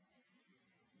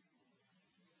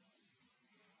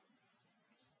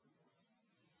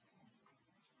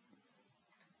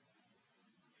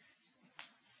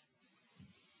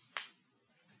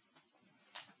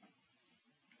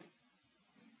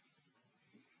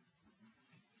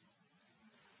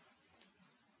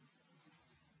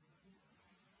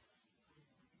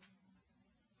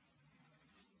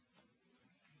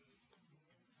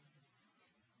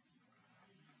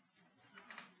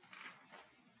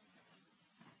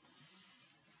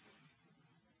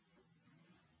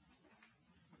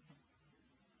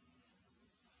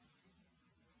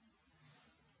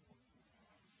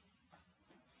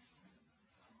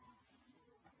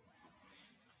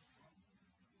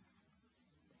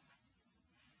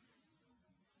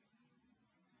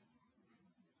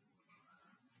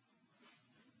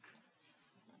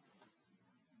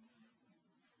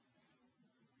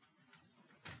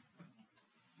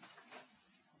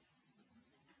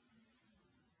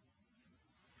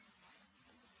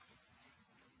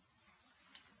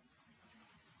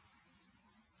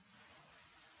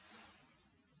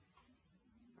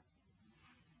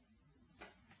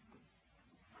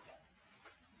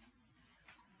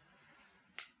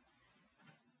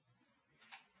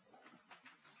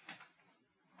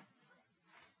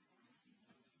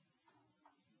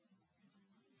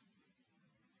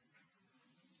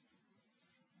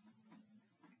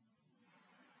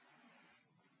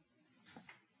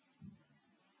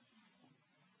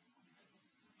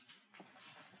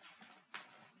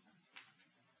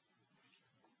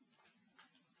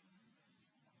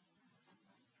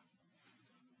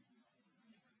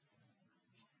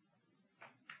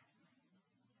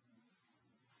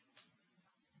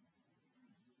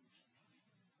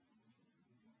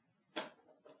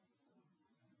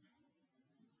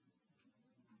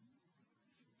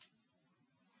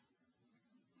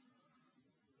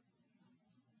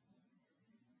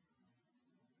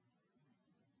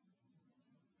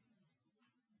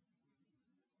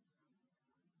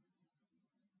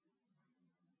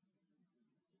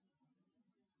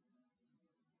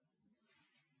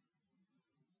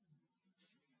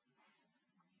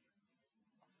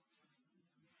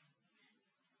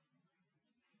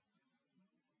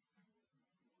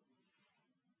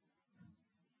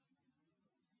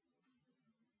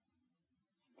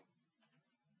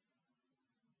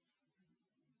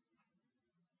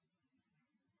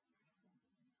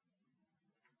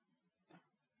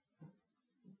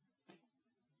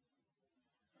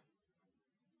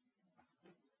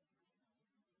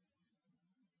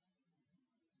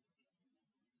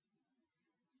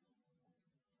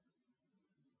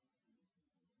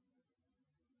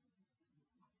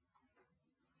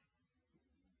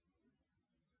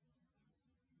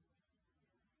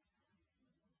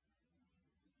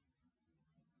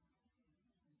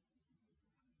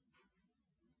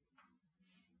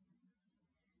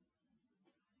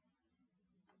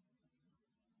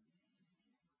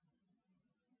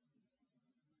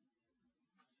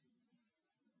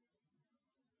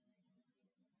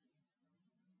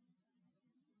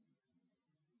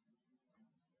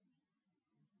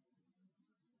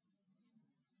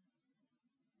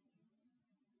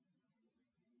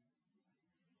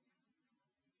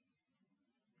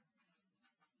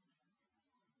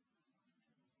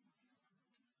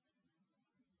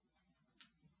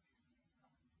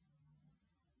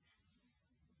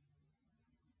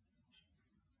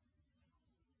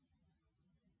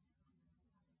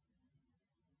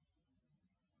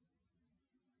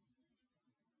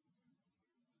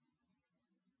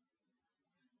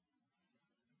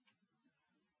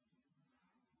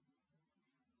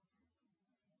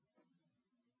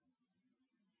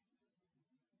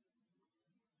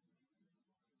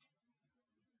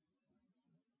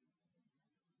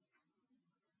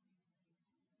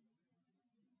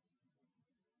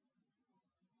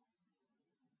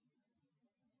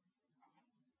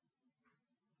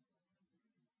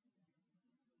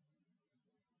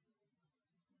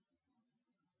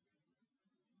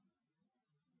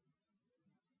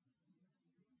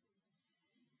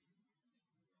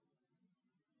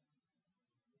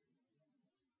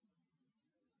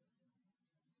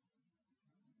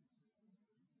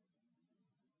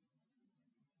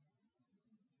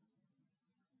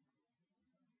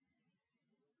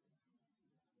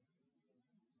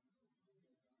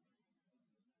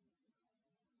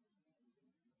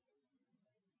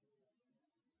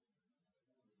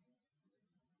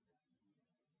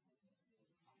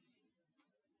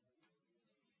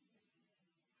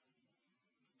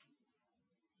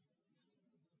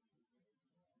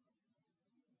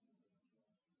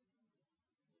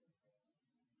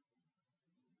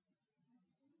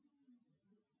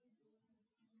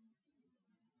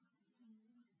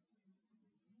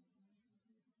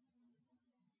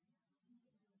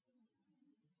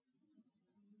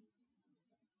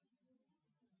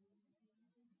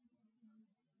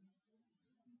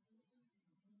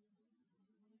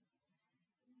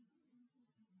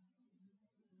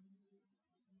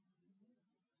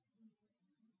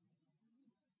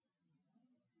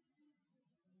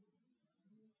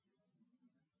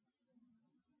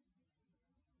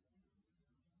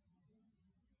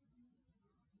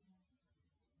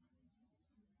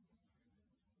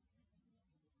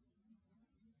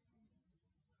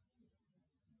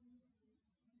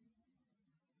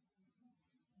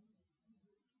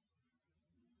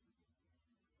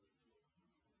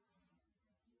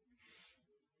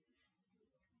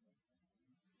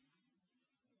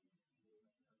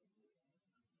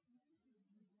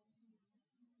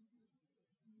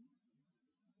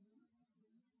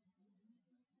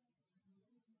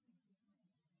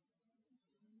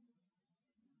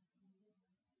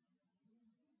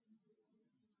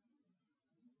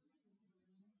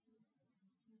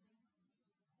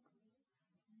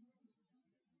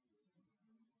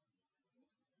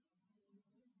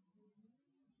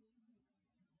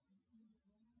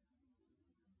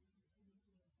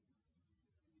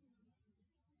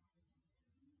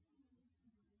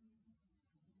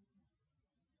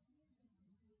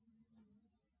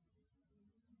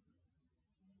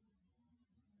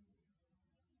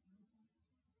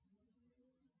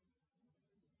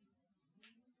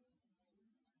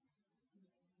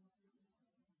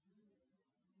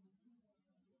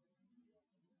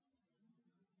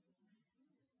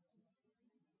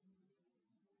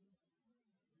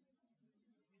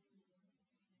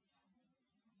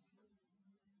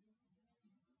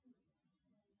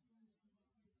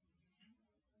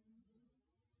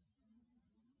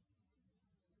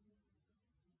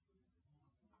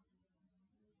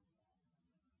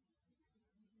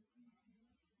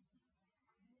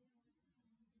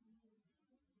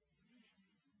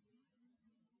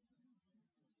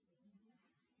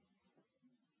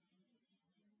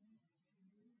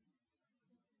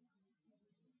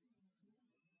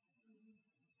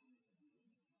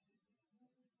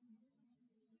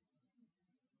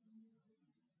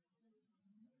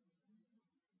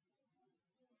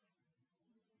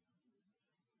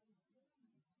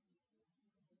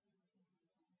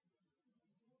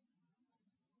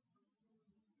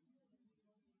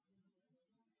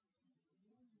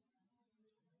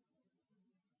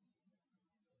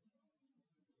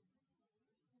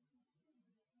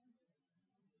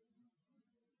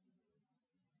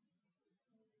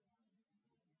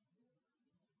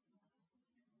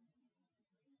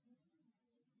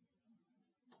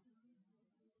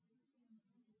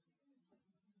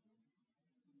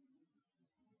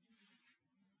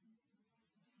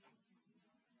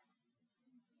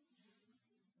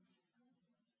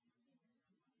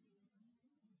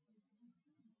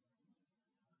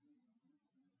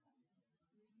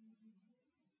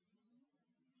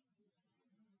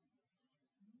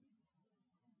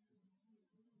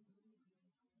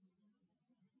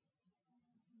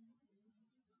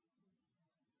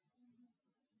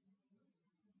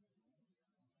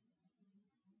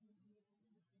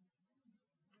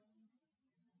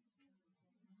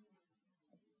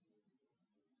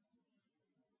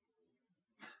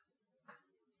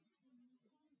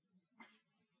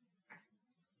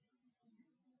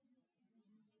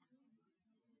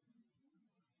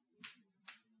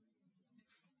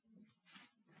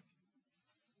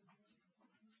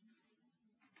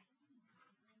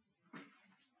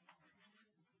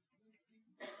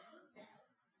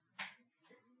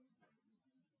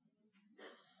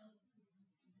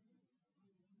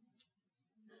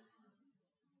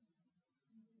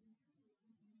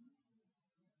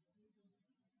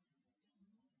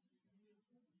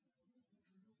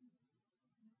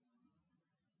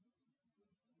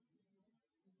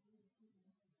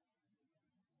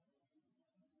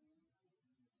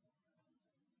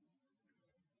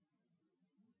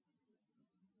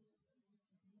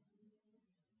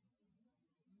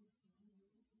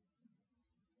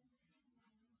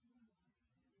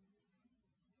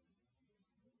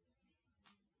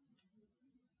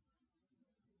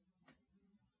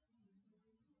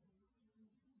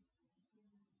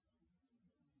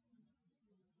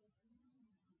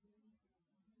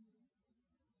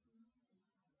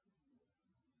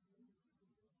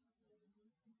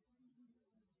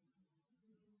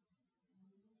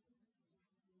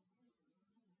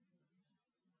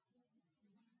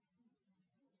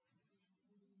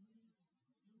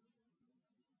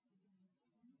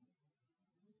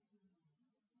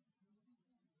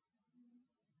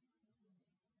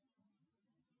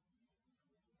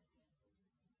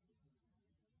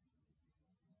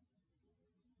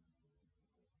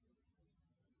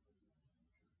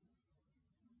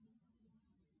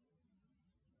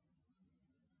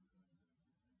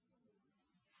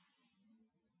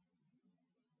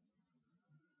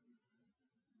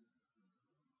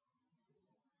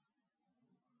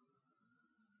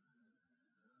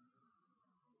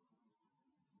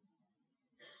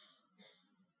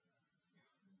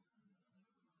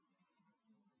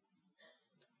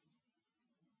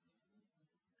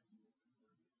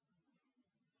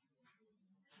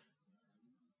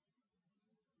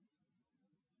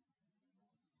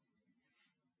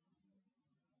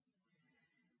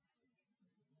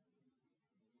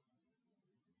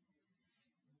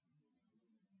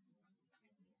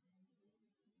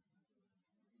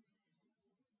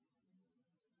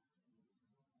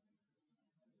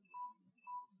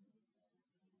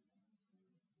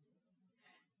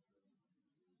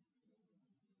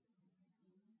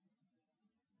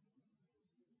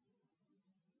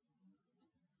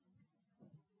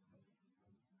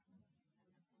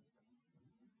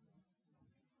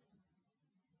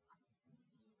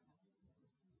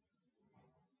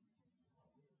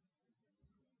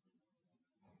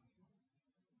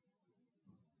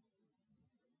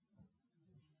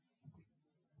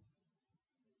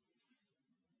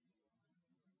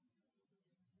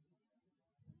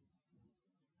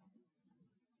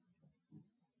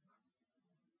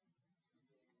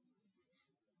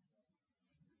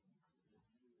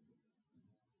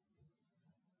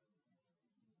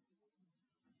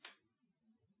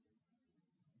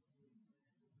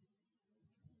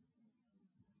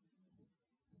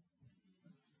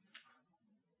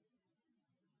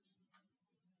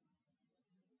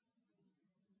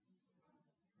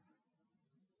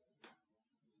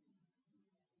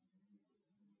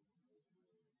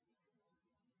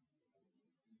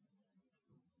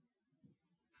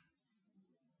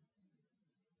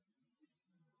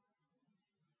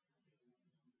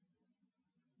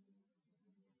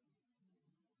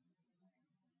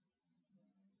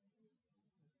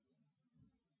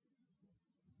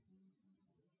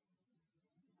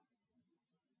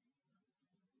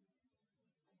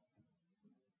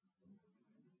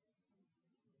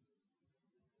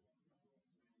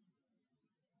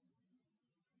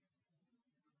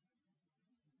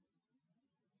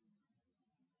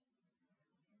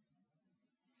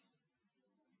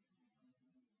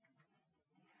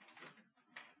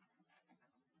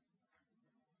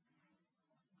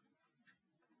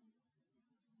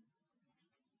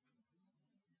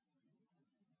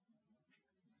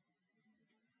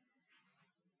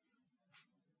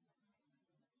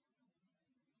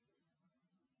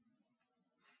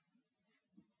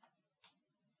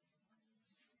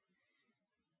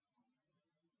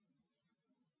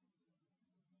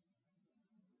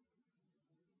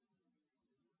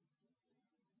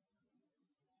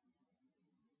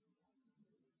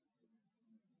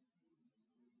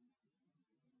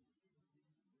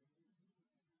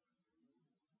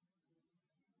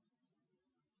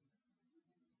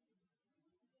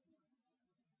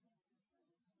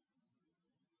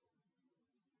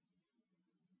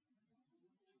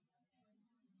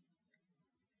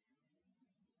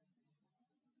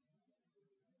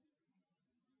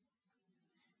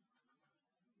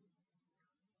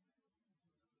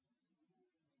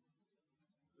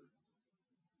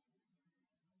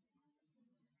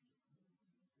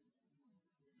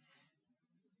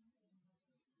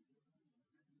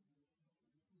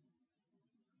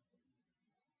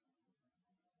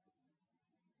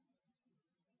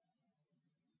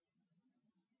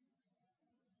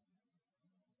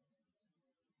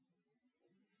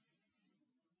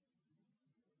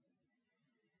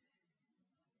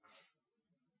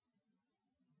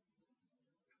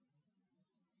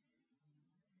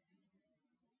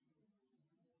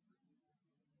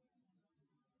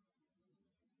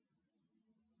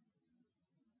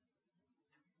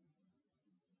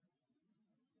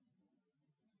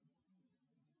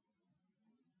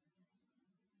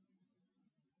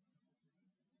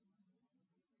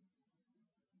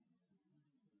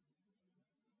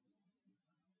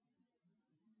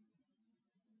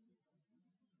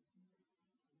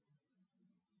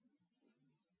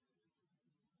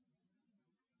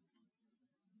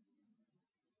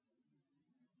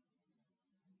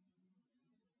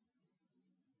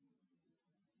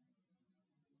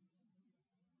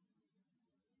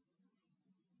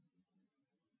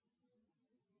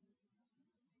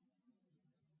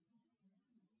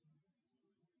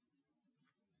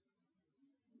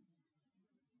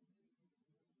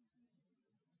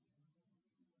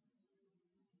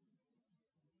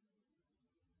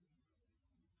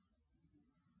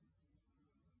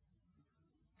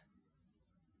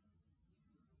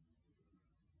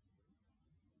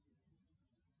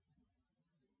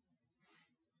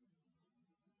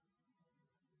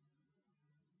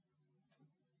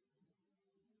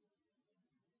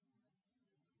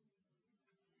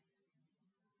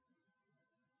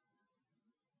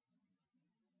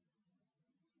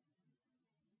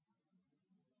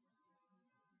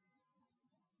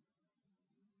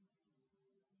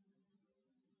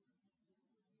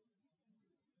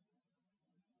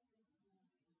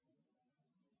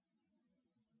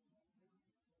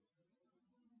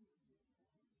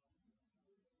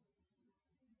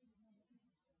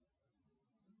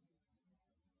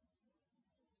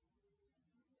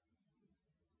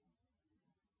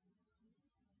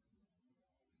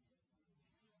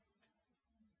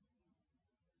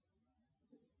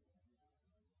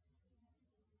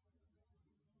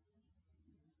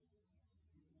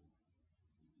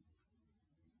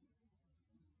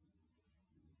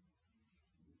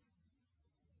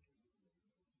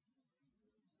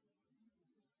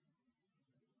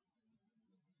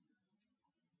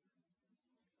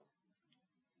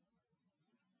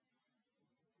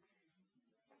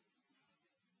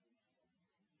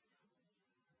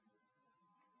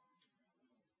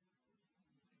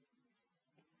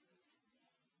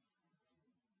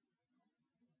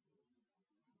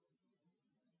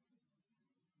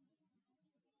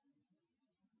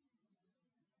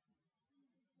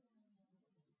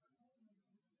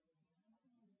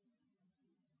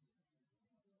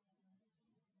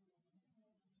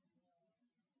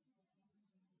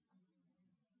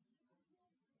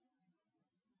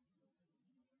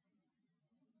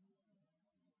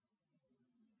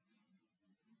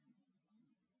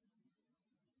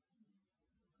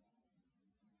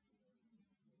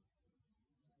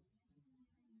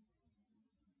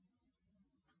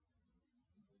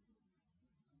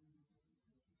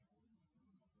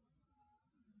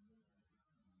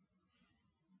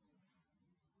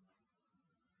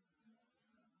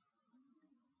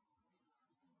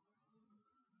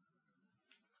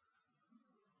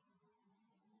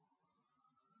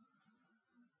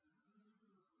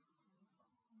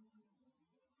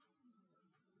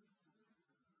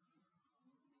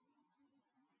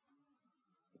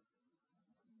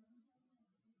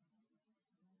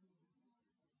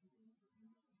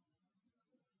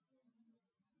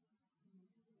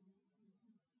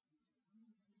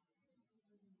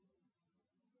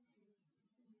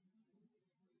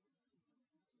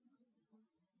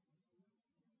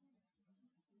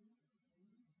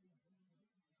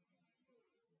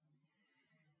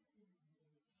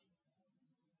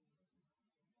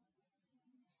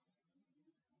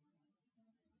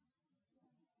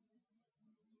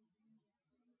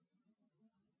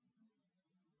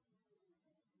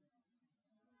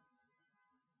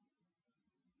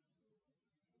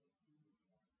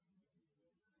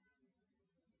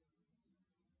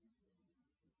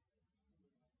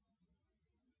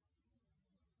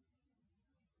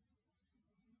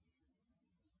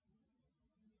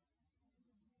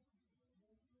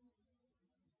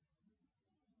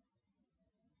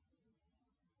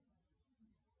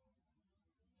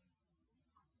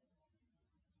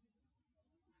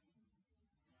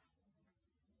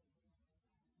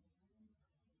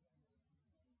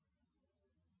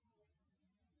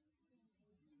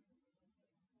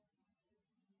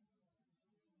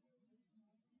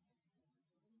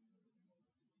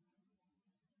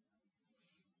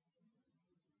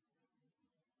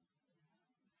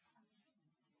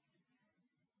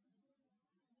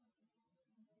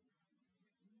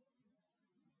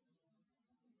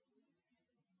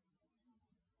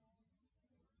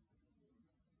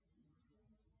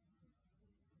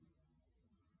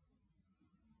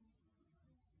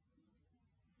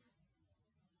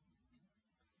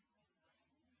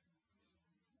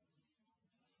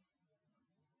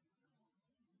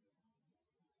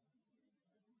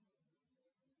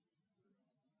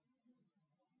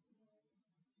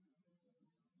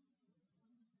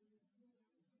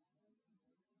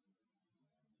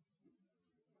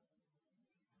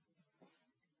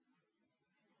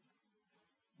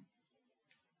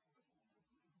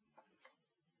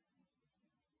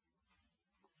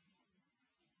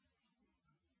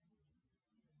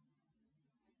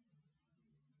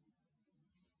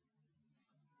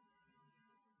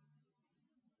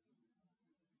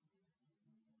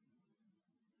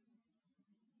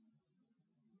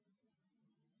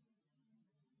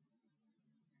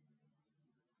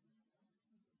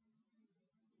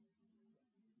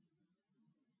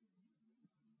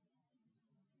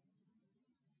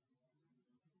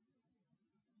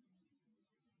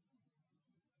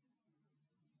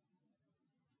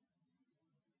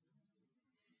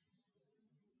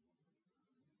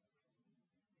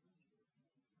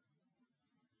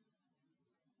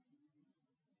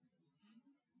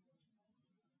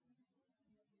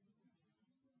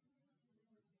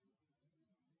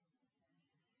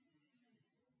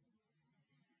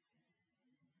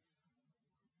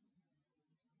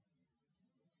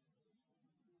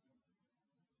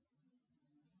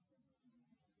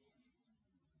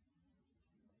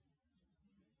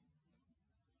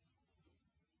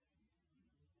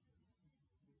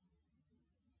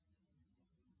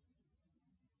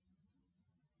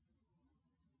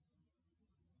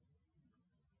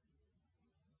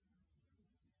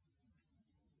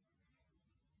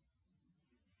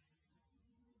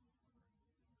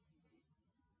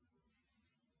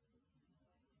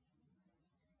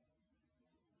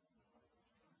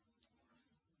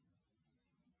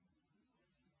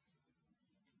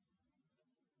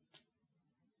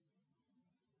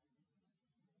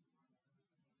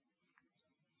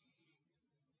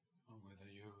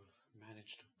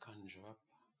 conjure up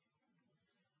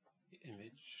the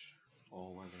image,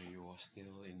 or whether you are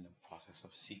still in the process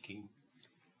of seeking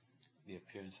the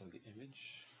appearance of the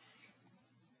image.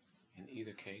 In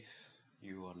either case,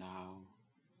 you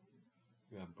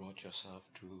have brought yourself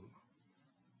to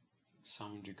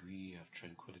some degree of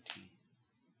tranquility,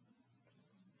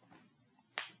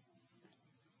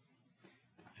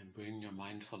 and bring your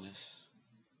mindfulness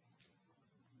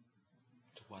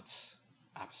to what's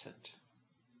absent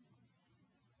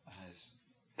as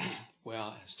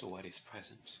well as to what is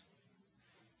present.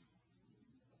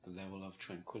 The level of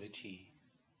tranquility,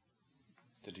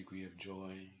 the degree of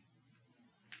joy,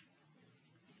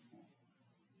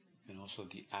 and also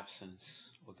the absence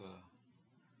or the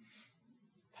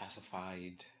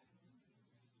pacified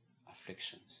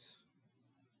afflictions.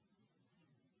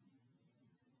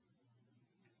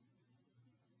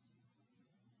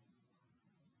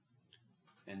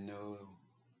 And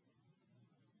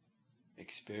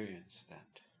experience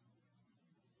that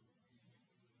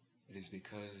it is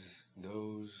because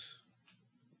those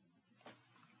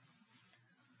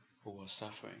who are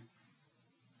suffering,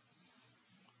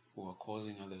 who are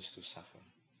causing others to suffer,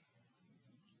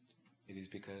 it is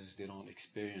because they don't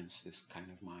experience this kind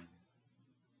of mind.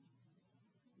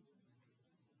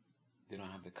 They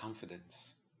don't have the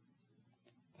confidence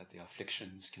that the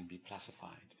afflictions can be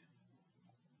pacified,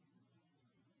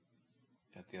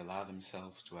 that they allow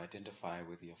themselves to identify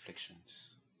with the afflictions,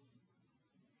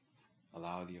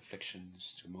 allow the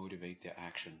afflictions to motivate their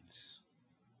actions,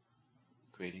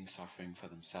 creating suffering for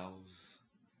themselves,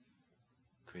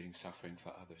 creating suffering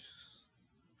for others,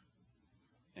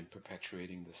 and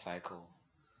perpetuating the cycle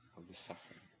of the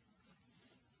suffering.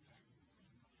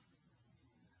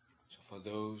 So for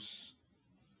those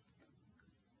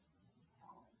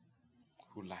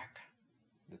who lack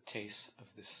the taste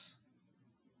of this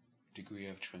degree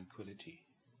of tranquility,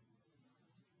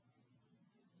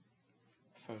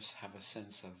 first have a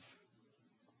sense of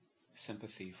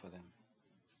sympathy for them.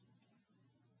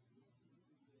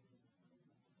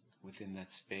 Within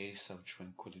that space of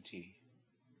tranquility,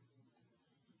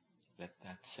 let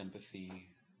that sympathy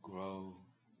grow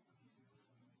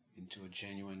into a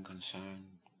genuine concern,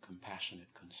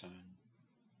 compassionate concern,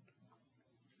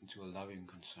 into a loving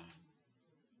concern.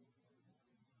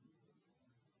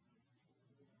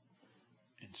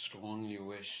 And strongly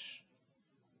wish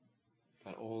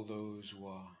that all those who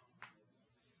are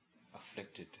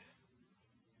afflicted,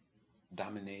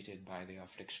 dominated by their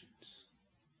afflictions,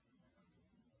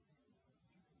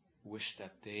 wish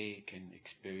that they can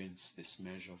experience this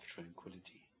measure of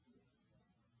tranquility,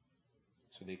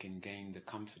 so they can gain the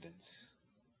confidence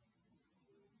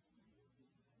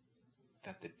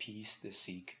that the peace they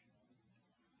seek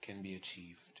can be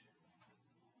achieved,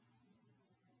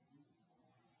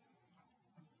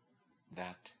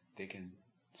 that they can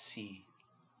see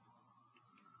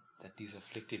that these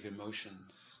afflictive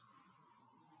emotions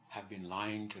have been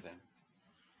lying to them,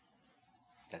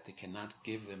 that they cannot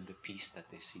give them the peace that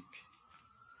they seek.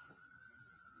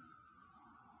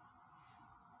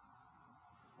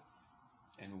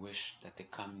 And wish that they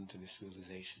come to this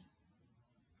realization.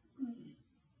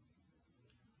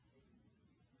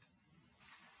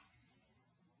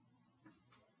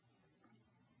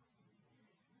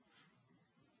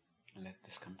 And let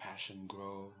this compassion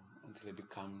grow until it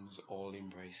becomes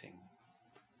all-embracing,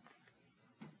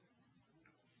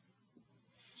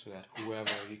 so that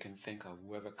whoever you can think of,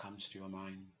 whoever comes to your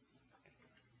mind,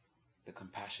 the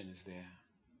compassion is there,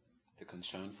 the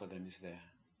concern for them is there,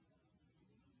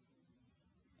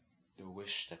 the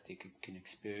wish that they can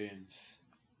experience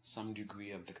some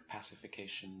degree of the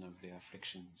pacification of their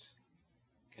afflictions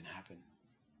can happen,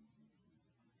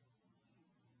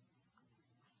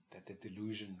 that the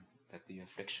delusion that the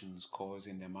afflictions cause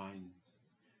in their minds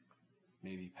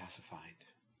may be pacified,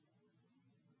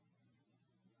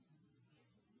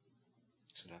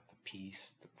 so that the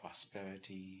peace, the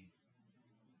prosperity,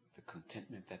 the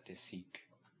contentment that they seek,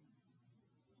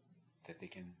 that they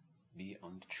can be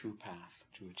on the true path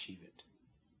to achieve it,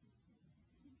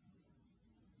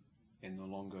 and no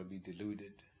longer be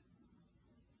deluded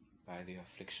by their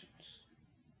afflictions.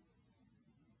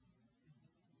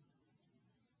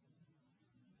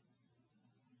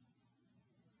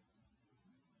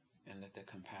 And let the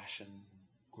compassion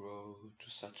grow to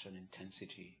such an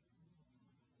intensity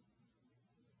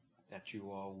that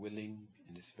you are willing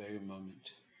in this very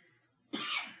moment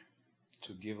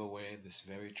to give away this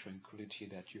very tranquility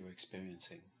that you are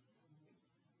experiencing,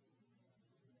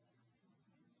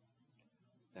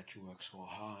 that you work so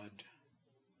hard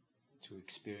to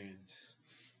experience,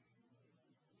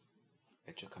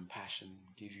 that your compassion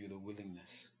gives you the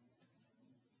willingness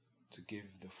to give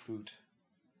the fruit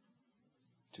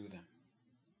to them.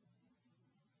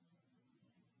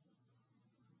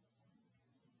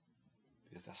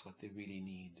 Because that's what they really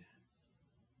need.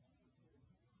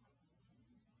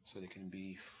 So they can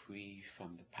be free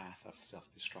from the path of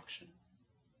self-destruction.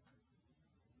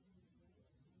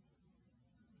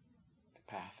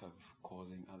 The path of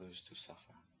causing others to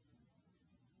suffer.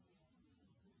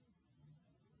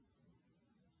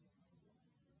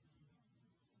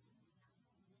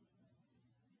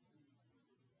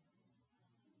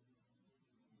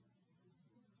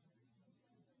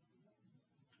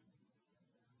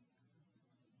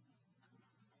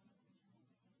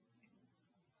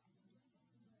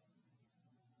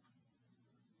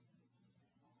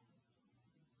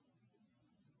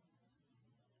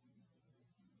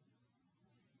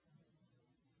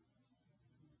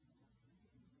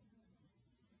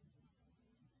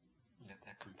 Let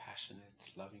that compassionate,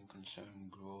 loving concern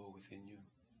grow within you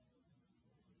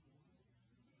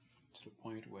to the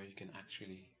point where you can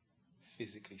actually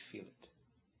physically feel it.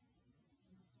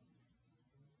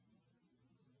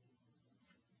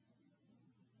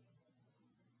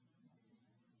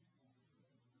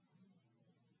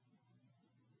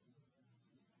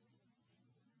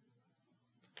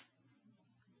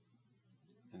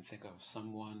 And think of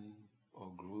someone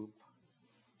or group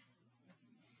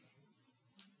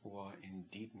who are in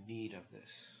deep need of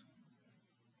this,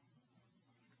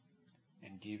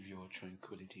 and give your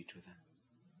tranquility to them.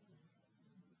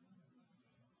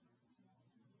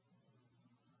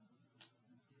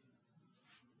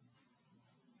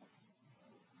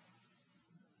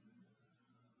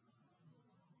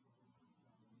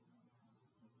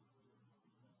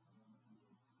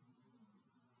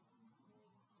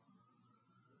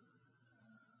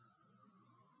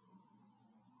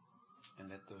 And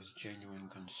let those genuine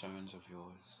concerns of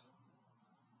yours,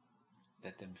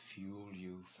 let them fuel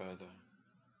you further.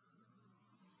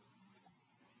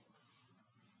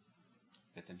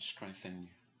 Let them strengthen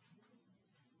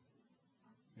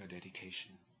your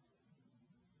dedication.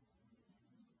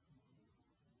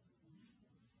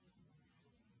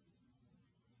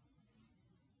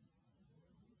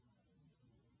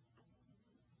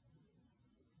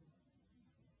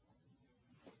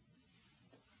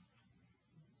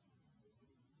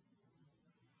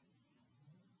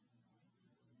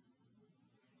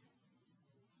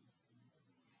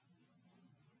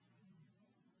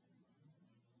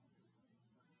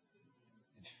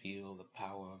 And feel the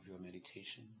power of your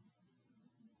meditation,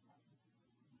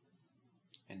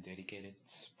 and dedicate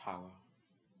its power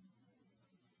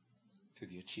to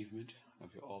the achievement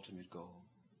of your ultimate goal.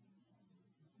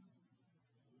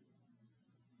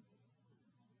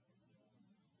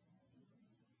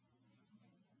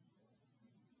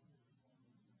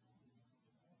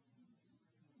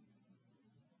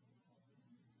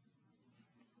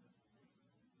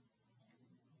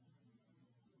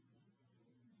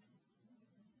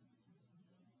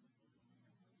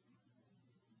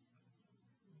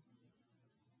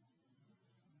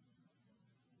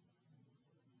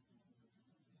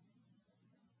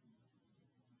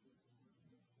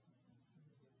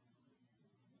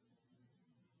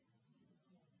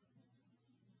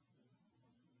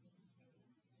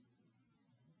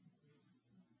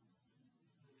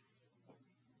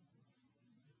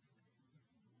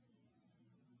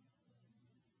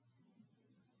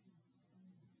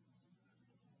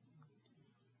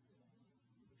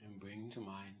 And bring to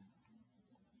mind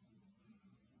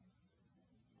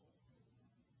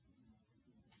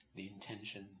the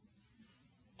intention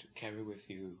to carry with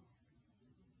you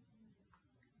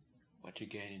what you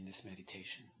gain in this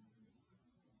meditation.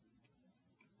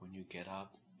 When you get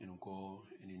up and go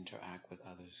and interact with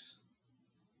others,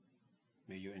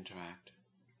 may you interact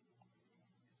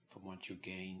from what you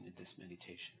gain in this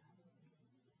meditation.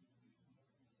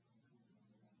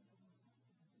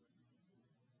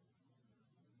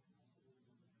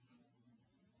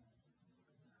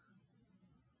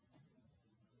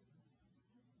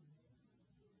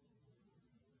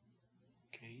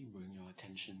 Okay, bring your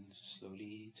attention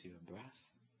slowly to your breath.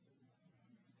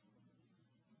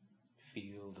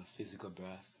 Feel the physical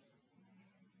breath.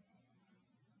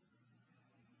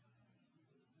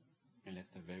 And let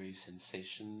the very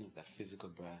sensation of that physical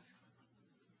breath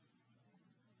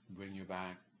bring you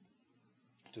back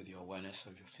to the awareness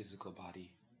of your physical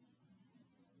body.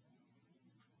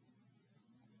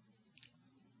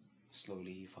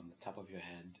 Slowly from the top of your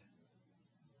head,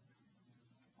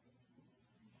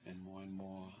 and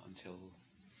more until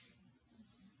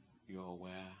you're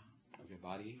aware of your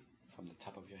body from the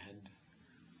top of your head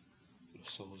to the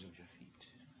soles of your feet.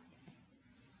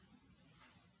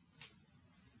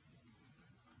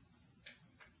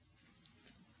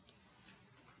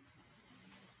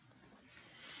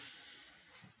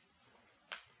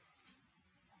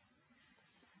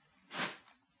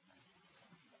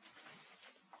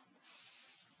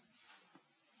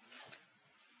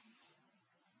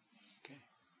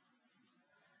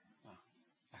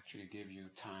 actually give you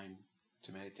time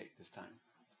to meditate this time.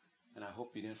 And I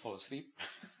hope you didn't fall asleep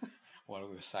while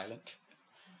we were silent.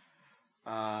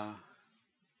 So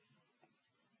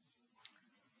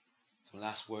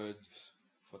last words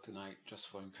for tonight, just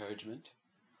for encouragement.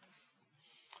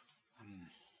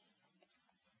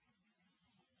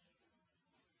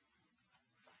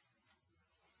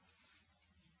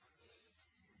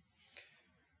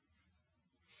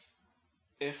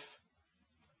 If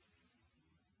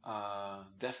a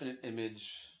definite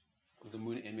image of the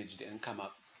moon image didn't come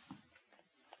up,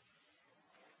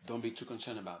 don't be too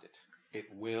concerned about it. It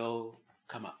will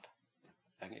come up.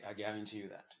 I guarantee you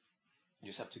that. You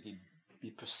just have to be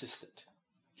persistent.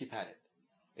 Keep at it.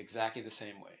 Exactly the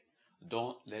same way.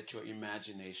 Don't let your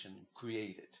imagination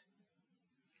create it.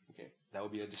 Okay? That will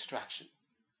be a distraction.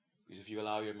 Because if you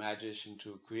allow your imagination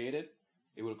to create it,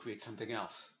 it will create something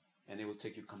else. And it will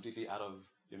take you completely out of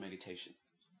your meditation.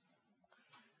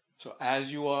 So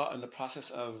as you are in the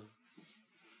process of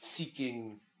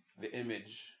seeking the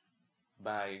image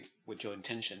with your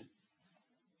intention,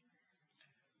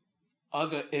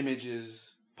 other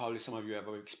images, probably some of you have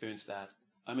already experienced that,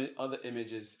 other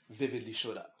images vividly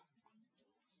showed up.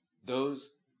 Those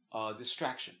are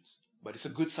distractions, but it's a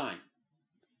good sign.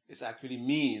 It's actually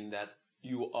mean that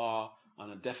you are on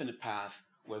a definite path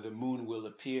where the moon will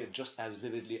appear just as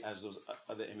vividly as those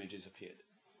other images appeared.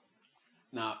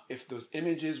 Now, if those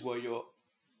images were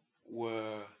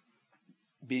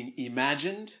being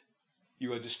imagined,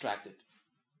 you are distracted.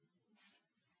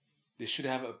 They should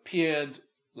have appeared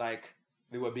like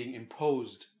they were being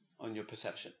imposed on your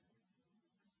perception.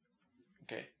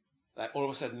 Okay? Like all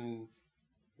of a sudden,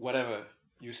 whatever,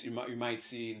 you might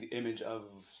see the image of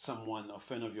someone, a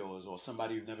friend of yours, or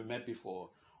somebody you've never met before,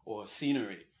 or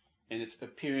scenery, and it's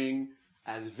appearing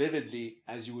as vividly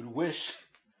as you would wish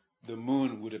the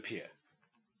moon would appear.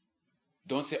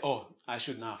 Don't say, oh, I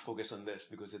should now focus on this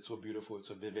because it's so beautiful, it's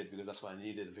so vivid, because that's why I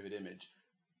needed a vivid image.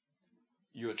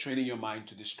 You're training your mind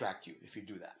to distract you if you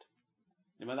do that.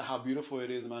 No matter how beautiful it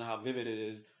is, no matter how vivid it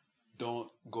is, don't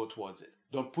go towards it.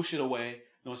 Don't push it away.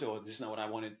 Don't say, oh, this is not what I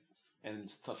wanted, and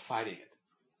start fighting it.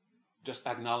 Just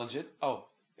acknowledge it,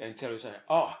 and tell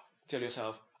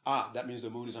yourself, that means the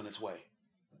moon is on its way.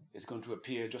 It's going to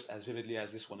appear just as vividly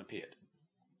as this one appeared.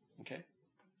 Okay?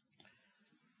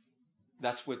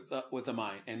 That's with the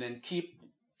mind. And then keep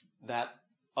that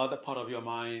other part of your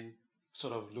mind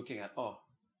sort of looking at,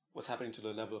 what's happening to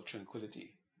the level of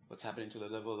tranquility? What's happening to the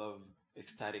level of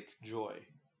ecstatic joy?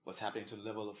 What's happening to the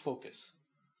level of focus?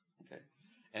 Okay?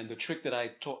 And the trick that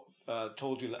I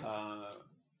told you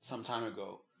some time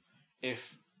ago,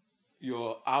 if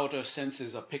your outer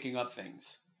senses are picking up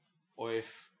things, or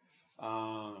if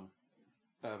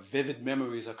vivid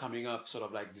memories are coming up, sort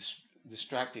of like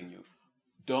distracting you,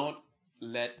 don't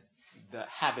let the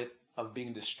habit of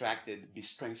being distracted be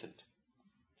strengthened.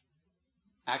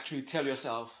 Actually tell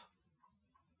yourself,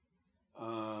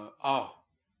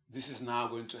 this is now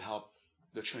going to help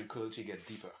the tranquility get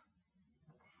deeper.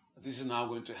 This is now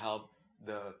going to help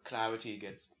the clarity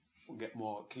get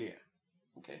more clear.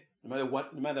 Okay? No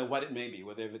matter what it may be,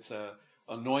 whether it's a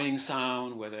annoying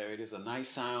sound, whether it is a nice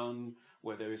sound,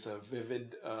 whether it's a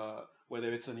vivid,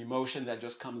 whether it's an emotion that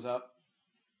just comes up,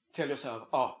 tell yourself,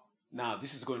 now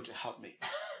this is going to help me.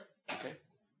 Okay?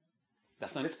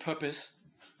 That's not its purpose,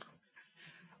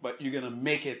 but you're going to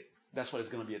make it, that's what it's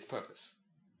going to be its purpose.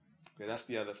 Okay, that's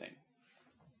the other thing.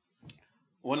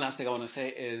 One last thing I want to say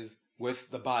is with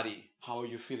the body, how are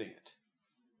you feeling it?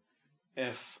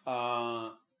 If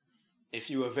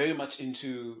you are very much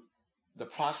into the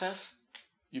process,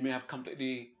 you may have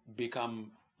completely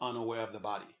become unaware of the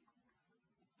body.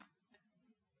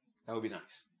 That would be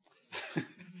nice.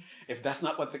 If that's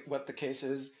not what the case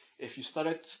is, if you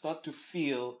start to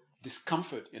feel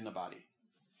discomfort in the body,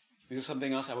 this is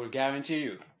something else I will guarantee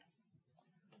you.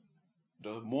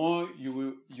 The more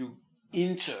you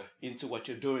enter into what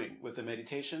you're doing with the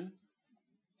meditation,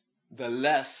 the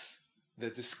less the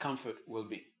discomfort will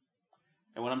be.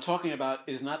 And what I'm talking about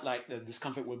is not like the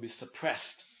discomfort will be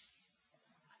suppressed,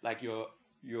 like your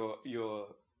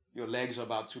legs are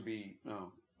about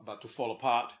to fall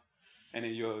apart, and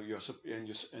then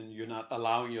you're not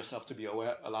allowing yourself to be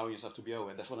aware.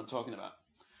 That's what I'm talking about.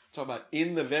 I'm talking about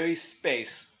in the very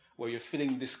space where you're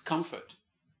feeling discomfort.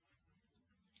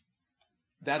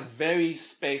 That very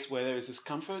space where there is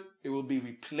discomfort, it will be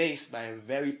replaced by a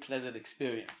very pleasant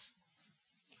experience.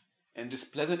 And this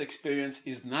pleasant experience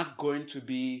is not going to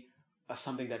be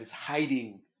something that is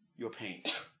hiding your pain.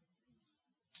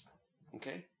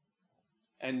 Okay?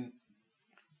 And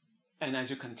as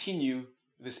you continue,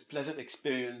 this pleasant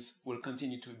experience will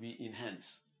continue to be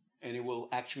enhanced. And it will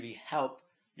actually help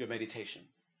your meditation.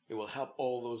 It will help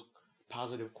all those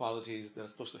positive qualities that are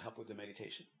supposed to help with the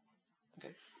meditation.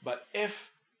 Okay? But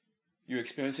if you're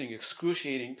experiencing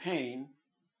excruciating pain,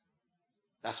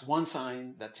 that's one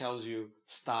sign that tells you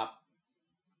stop.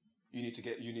 You need to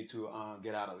get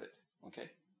out of it.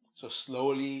 Okay? So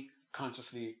slowly,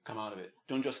 consciously come out of it.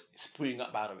 Don't just spring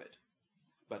up out of it,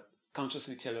 but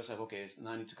consciously tell yourself, okay,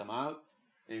 now I need to come out,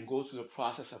 and go through the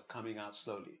process of coming out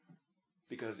slowly.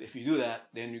 Because if you do that,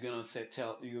 then you're gonna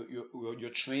you're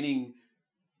training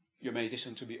your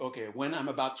meditation to be okay. When I'm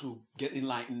about to get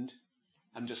enlightened,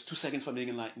 I'm just 2 seconds from being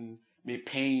enlightened. May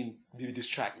pain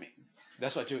distract me.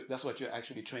 That's what you're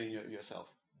actually training yourself.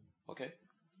 Okay,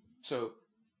 so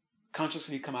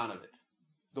consciously come out of it.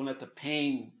 Don't let the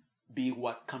pain be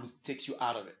what takes you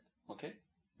out of it. Okay,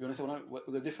 you understand what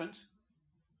the difference?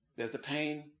 There's the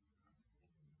pain,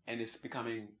 and it's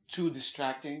becoming too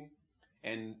distracting,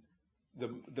 and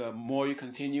the more you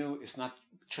continue, it's not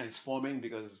transforming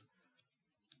because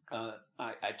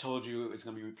I told you it's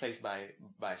going to be replaced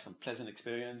by some pleasant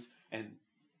experience, and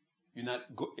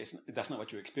that's not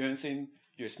what you're experiencing.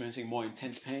 You're experiencing more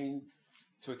intense pain.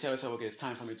 So tell yourself, okay, it's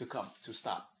time for me to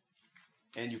stop,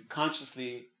 and you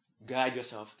consciously guide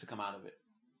yourself to come out of it.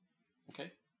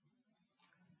 Okay.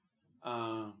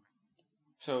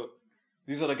 So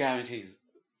these are the guarantees.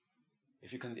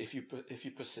 If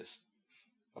you persist.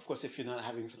 Of course, if you're not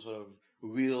having some sort of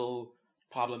real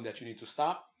problem that you need to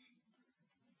stop,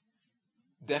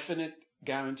 definite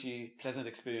guarantee, pleasant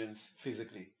experience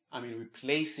physically. I mean,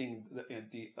 replacing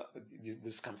the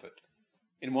discomfort.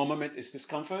 In one moment, it's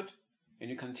discomfort, and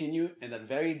you continue, and that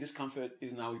very discomfort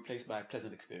is now replaced by a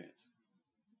pleasant experience.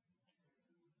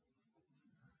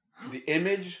 The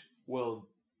image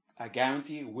I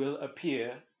guarantee, will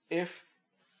appear if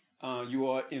you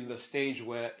are in the stage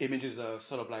where images are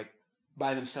sort of like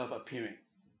by themselves appearing,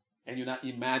 and you're not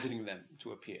imagining them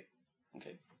to appear.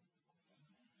 Okay.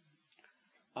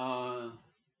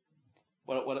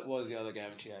 What was the other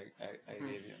guarantee I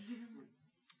gave you?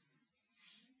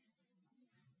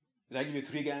 Did I give you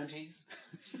 3 guarantees?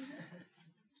 The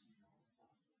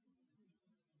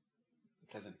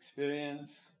pleasant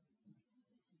experience,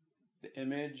 the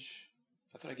image.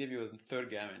 I thought I gave you a 3rd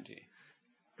guarantee.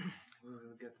 We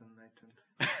will get enlightened.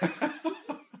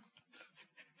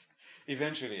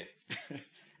 Eventually,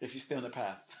 if you stay on the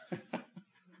path.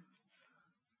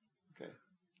 Okay.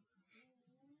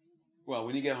 Well,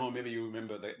 when you get home, maybe you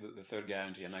remember the 3rd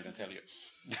guarantee. I'm not going to tell you.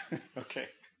 Okay.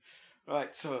 All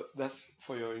right. So that's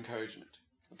for your encouragement.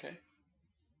 Okay.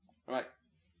 All right.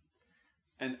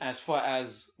 And as far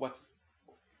as what's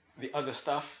the other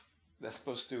stuff that's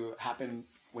supposed to happen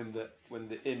when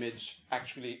the image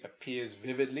actually appears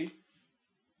vividly,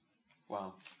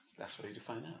 well, that's for you to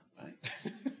find out, right?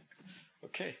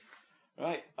 Okay. All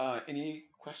right. Any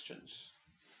questions?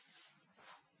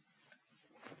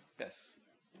 Yes.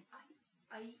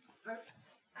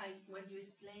 When you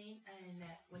explained and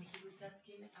when he was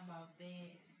asking about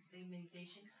the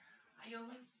meditation, I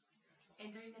always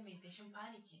enter in the meditation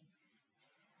panicking,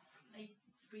 like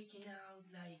freaking out,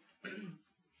 like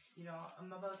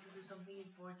I'm about to do something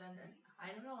important, and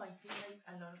I don't know. I feel like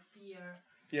a lot of fear.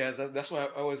 Yes, that's why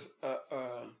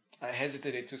I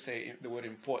hesitated to say the word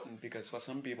important, because for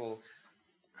some people,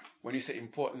 when you say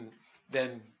important,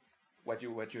 then what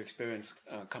you experience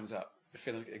comes up. The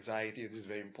feeling of anxiety, this is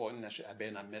very important. I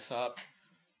better not mess up.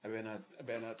 I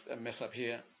better not mess up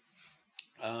here.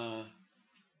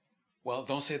 Well,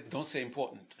 don't say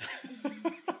important.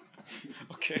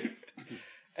 Okay.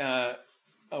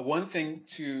 One thing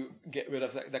to get rid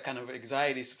of that kind of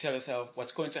anxiety is to tell yourself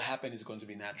what's going to happen is going to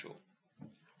be natural.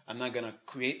 I'm not going to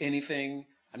create anything.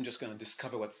 I'm just going to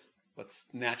discover what's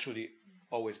naturally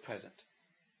always present.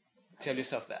 Tell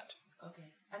yourself that.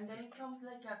 Okay. And then it comes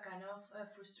like a kind of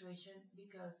frustration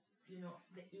because,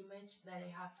 the image that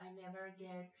I have, I never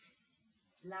get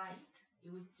light.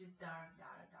 It was just dark.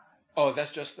 Oh,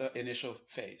 that's just the initial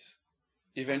phase.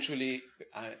 Eventually,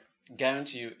 I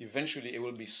guarantee you, eventually it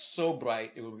will be so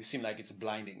bright, it will seem like it's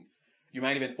blinding. You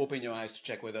might even open your eyes to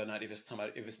check whether or not if it's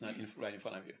not right in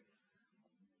front of you.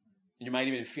 You might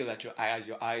even feel that your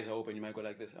eyes are open. You might go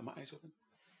like this. Are my eyes open?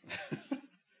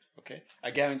 Okay?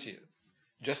 I guarantee you.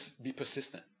 Just be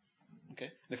persistent.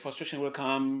 Okay? The frustration will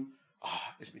come. Oh,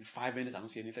 it's been 5 minutes. I don't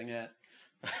see anything yet.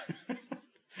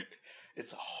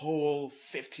 It's a whole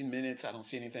 15 minutes. I don't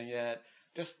see anything yet.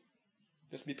 Just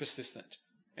be persistent,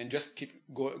 and just keep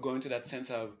going to that sense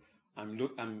of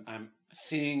I'm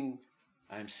seeing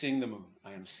the moon.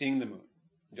 I am seeing the moon.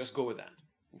 Just go with that.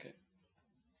 Okay.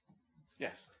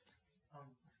 Yes.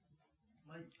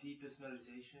 My deepest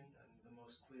meditation and the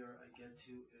most clear I get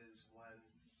to is when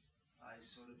I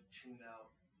sort of tune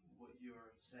out what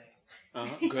you're saying.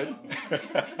 Good.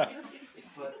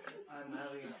 But I'm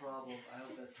having a problem. I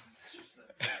hope that's not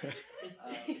disrespectful.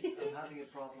 I'm having a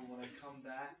problem when I come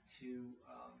back to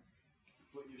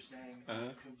what you're saying.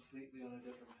 I'm completely on a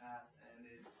different path, and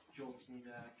it jolts me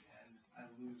back, and I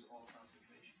lose all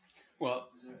concentration. Well,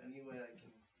 is there any way I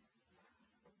can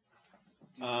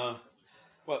do that?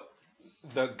 Well,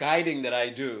 the guiding that I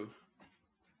do,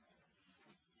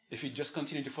 if you just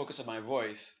continue to focus on my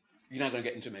voice, you're not going to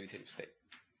get into a meditative state.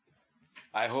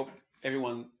 I hope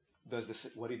everyone does this,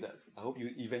 what he does. I hope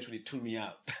you eventually tune me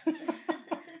out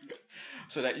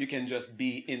so that you can just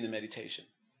be in the meditation.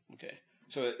 Okay.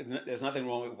 So there's nothing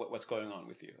wrong with what's going on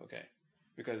with you. Okay.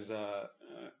 Because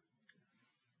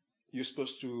you're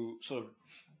supposed to sort of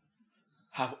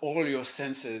have all your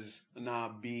senses now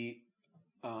be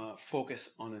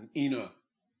focused on an inner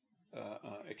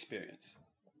experience.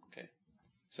 Okay.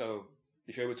 So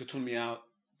if you're able to tune me out,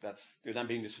 you're not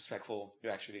being disrespectful.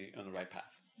 You're actually on the right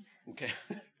path. Okay.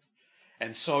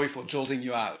 And sorry for jolting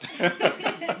you out.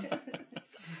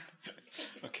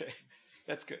 Okay,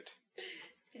 that's good.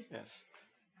 Yes.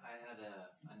 I had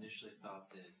initially thought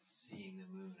that seeing the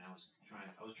moon, I was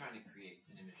trying to create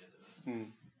an image of the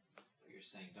moon. But you're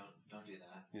saying don't do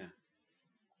that. Yeah.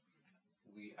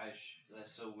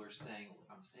 So we're saying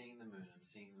I'm seeing the moon,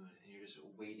 and you're just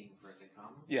waiting for it to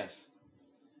come. Yes.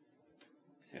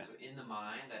 And so in the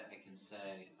mind, I can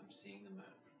say I'm seeing the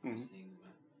moon, I'm seeing the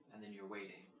moon, and then you're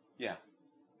waiting. Yeah. Okay.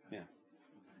 Yeah. Okay.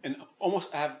 And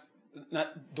almost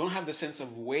don't have the sense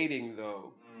of waiting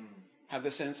though. Have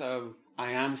the sense of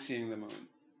I am seeing the moon.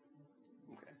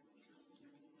 Okay.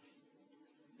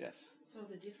 Yes. So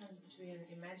the difference between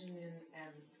imagining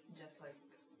and just like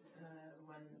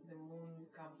when the moon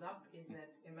comes up is that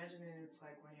imagining it's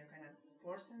like when you're kind of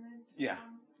forcing it to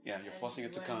come. Yeah, you're forcing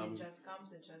it to come. When it just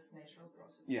comes, it's just natural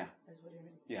process. Yeah. That's what you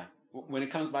mean. Yeah. When it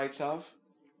comes by itself,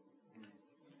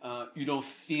 you don't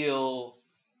feel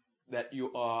that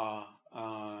you are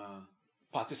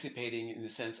participating in the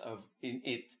sense of in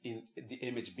the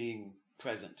image being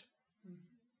present,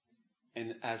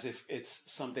 and as if it's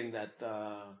something that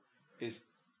is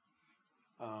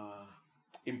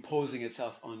imposing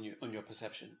itself on your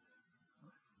perception.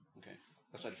 Okay,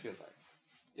 that's what it feels like.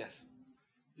 Yes.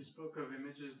 You spoke of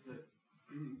images that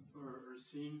or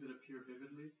scenes that appear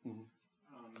vividly.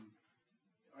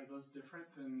 Are those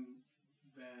different than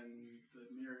the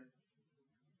mere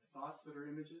thoughts that are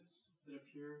images that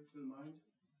appear to the mind?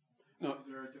 No. Is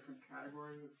there a different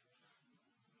category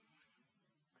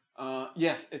of?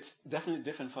 Yes, it's definitely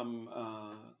different from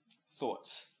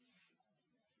thoughts.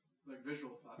 Like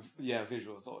visual thoughts. Yeah,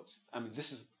 visual thoughts. I mean,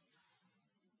 this is.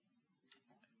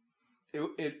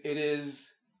 It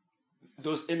is.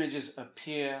 Those images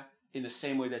appear in the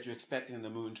same way that you're expecting the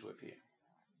moon to appear.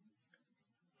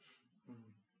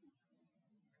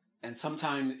 And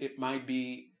sometimes it might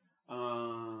be,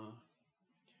 I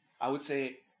would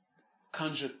say,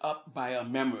 conjured up by a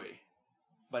memory,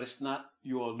 but it's not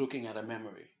you're looking at a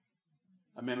memory.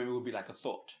 A memory would be like a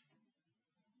thought.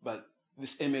 But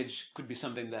this image could be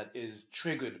something that is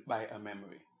triggered by a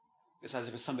memory. It's as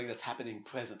if it's something that's happening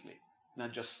presently,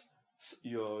 not just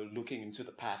you're looking into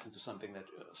the past, into something that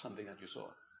you saw.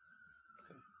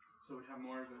 Okay. So it would have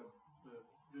more of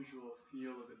the visual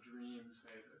feel of a dream,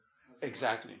 say, that has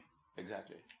Exactly. It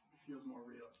feels more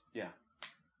real. Yeah.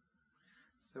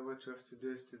 So what you have to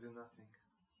do is to do nothing.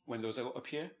 When those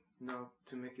appear? No,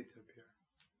 to make it appear.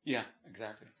 Yeah,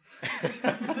 exactly.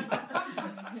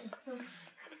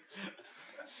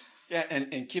 Yeah,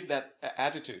 and keep that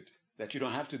attitude that you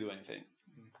don't have to do anything.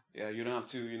 Yeah, you don't have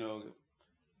to,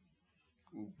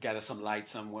 gather some light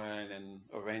somewhere and then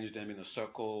arrange them in a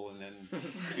circle, and then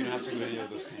you don't have to do any of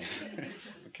those things.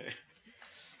 Okay.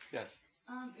 Yes.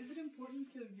 Is it important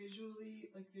to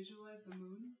visualize the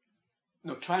moon?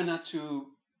 No, try not to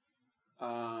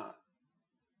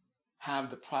have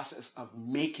the process of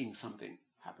making something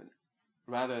happen.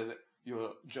 Rather,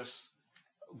 you're just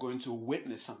going to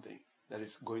witness something that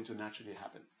is going to naturally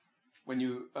happen. When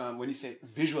you say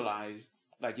visualize,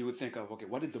 like you would think of, okay,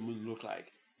 what did the moon look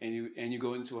like? And you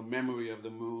go into a memory of the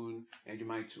moon, and you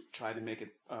might try to make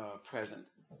it present.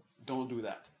 Don't do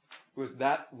that, because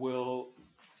that will.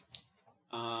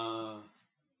 Well,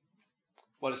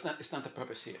 it's not the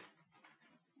purpose here.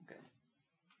 Okay.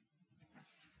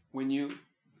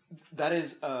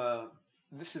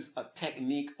 This is a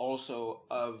technique also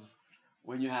of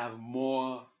when you have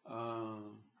more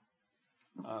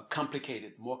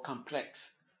complicated, more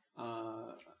complex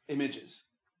images.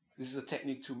 This is a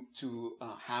technique to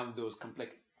have those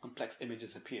complex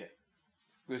images appear.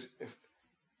 Because if,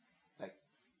 like,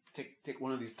 take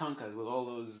one of these tankas with all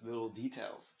those little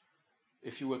details,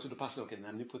 if you were to the past, okay,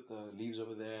 let me put the leaves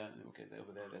over there, and okay,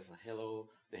 over there there's a halo.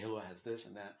 The halo has this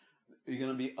and that. You're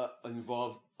gonna be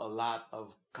involve a lot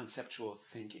of conceptual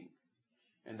thinking,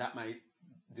 and that might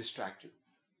distract you,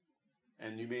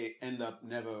 and you may end up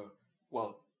never.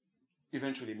 Well,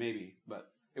 eventually maybe,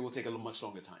 but it will take a much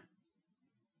longer time.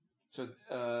 So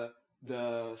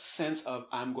the sense of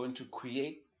I'm going to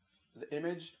create the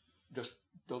image, just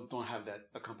don't have that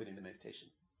accompanying the meditation.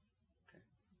 Okay.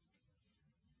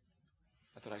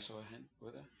 I thought I saw a hand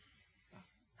over there.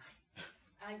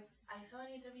 I saw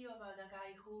an interview about a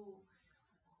guy who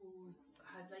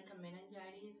has like a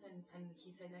meningitis and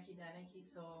he said that he died and he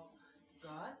saw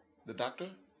God. The doctor?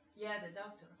 Yeah, the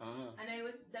doctor. Ah. And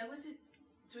that was it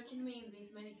tricking me in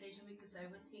this meditation because I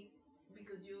would think,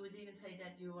 because you didn't say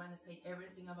that you want to say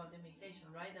everything about the meditation,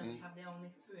 right? That we have their own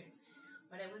experience.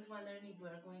 But I was wondering if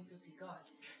we're going to see God.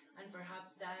 And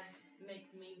perhaps that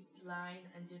makes me blind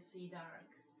and just see dark.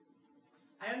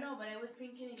 I don't know, but I was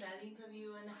thinking in that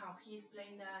interview and how he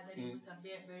explained that it was a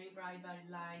very, very bright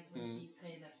light when he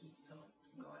said that he saw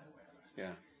God or whatever.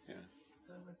 Yeah.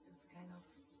 So it was just kind of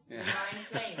mind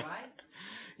playing, right?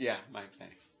 Yeah, mind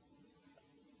playing.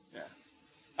 Yeah.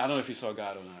 I don't know if he saw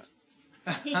God or not.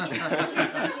 He's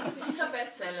a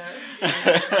bestseller.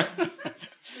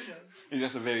 It's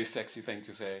just a very sexy thing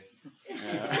to say.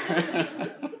 Yeah.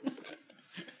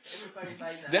 Everybody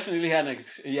buy that. Definitely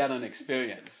he had an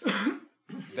experience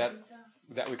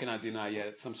that we cannot deny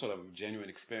yet, some sort of genuine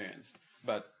experience.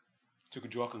 But to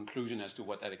draw a conclusion as to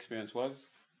what that experience was,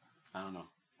 I don't know.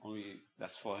 Only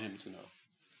that's for him to know.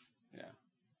 Yeah.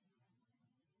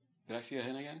 Did I see your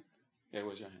hand again? Yeah, it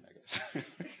was your hand, I guess.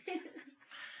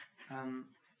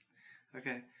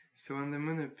 Okay, so when the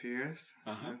moon appears,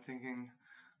 I'm thinking,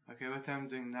 okay, what I'm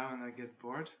doing now when I get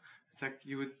bored, it's like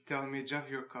you would tell me, drive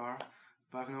your car,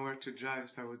 but I have nowhere to drive,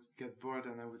 so I would get bored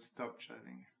and I would stop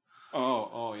driving.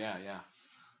 Oh, yeah.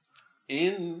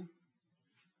 In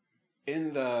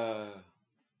the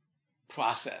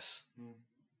process,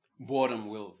 boredom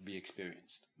will be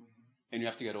experienced, and you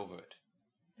have to get over it.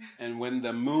 And when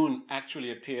the moon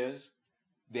actually appears,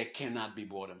 there cannot be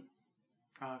boredom.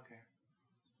 Okay.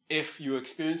 If you're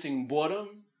experiencing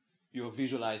boredom, you're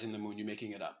visualizing the moon, you're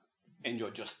making it up. And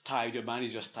you're just tired, your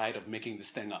body's just tired of making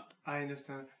this thing up. I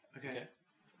understand. Okay.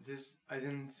 This, I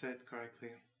didn't say it correctly.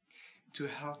 To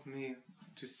help me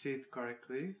to see it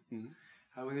correctly,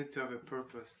 I would need to have a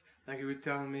purpose. Like you would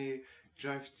tell me,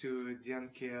 drive to the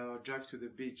NKL or drive to the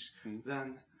beach,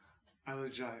 then I will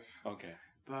drive. Okay.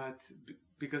 But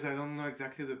because I don't know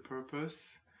exactly the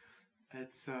purpose,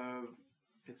 it's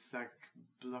like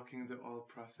blocking the whole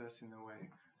process in a way.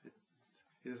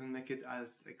 It doesn't make it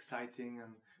as exciting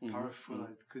and powerful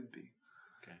as it could be.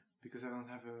 Okay. Because I don't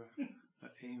have a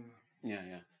aim.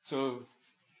 Yeah. So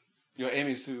your aim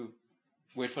is to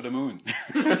wait for the moon.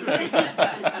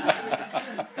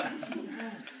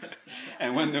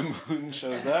 And when the moon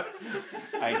shows up,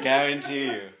 I guarantee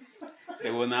you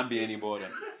there will not be any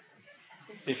boredom.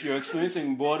 If you're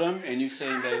experiencing boredom and you're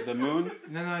saying there's the moon...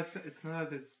 No, it's not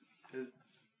that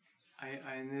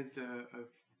I need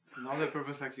another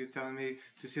purpose, like you tell me,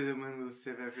 to see the moon will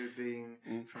save every being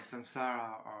from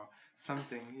samsara or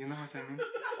something. You know what I mean?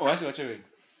 Oh, I see what you mean.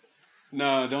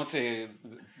 No, don't say...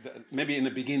 Maybe in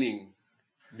the beginning,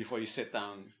 before you sit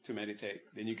down to meditate,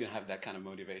 then you can have that kind of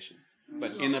motivation.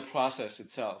 But in the process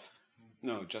itself,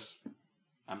 no, just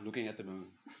I'm looking at the moon.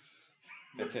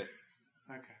 That's it.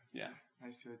 Okay. Yeah.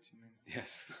 I see what you mean.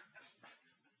 Yes.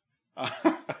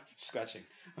 Scratching.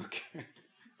 Okay.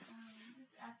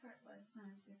 This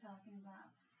effortlessness you're talking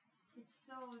about, it's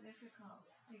so difficult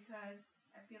because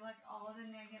I feel like all the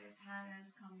negative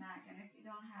patterns come back, and if you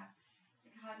don't have,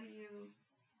 like, how do you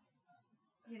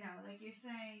like you're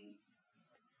saying,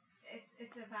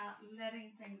 it's about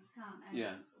letting things come.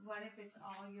 And what if it's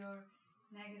all your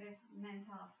negative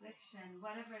mental affliction,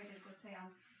 whatever it is? Let's say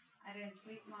I didn't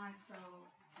sleep much, so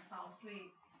I fell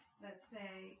asleep. Let's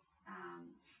say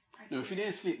no, if you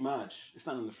didn't sleep much, it's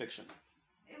not an affliction.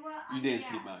 Well, you didn't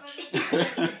sleep much.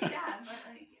 But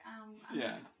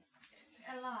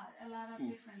a lot of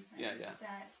different things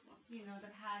that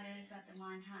the patterns that the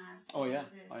mind has. Oh yeah.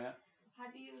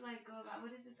 How do you go about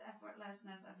what is this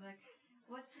effortlessness of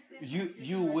what's the difference?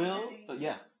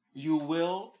 You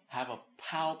will have a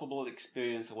palpable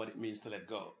experience of what it means to let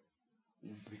go,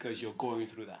 because you're going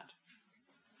through that.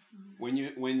 When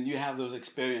you have those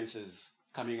experiences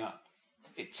coming up,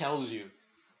 it tells you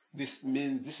this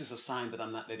is a sign that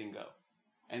I'm not letting go.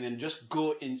 And then just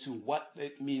go into what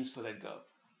it means to let go.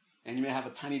 And you may have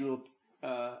a tiny little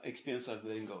experience of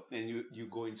letting go. Then you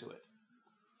go into it.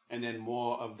 And then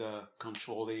more of the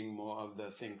controlling, more of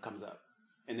the thing comes up.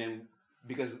 And then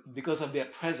because of their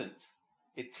presence,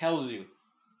 it tells you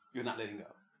you're not letting go.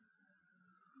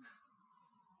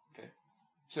 Okay,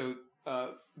 so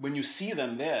when you see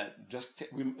them there, just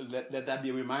let that be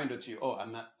a reminder to you. Oh,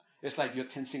 I'm not. It's like you're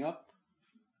tensing up,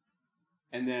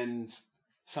 and then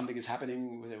something is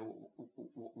happening.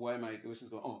 Why am I? This is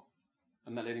going. Oh,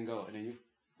 I'm not letting go. And then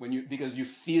because you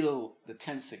feel the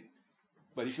tensing.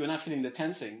 But if you're not feeling the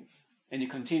tensing, and you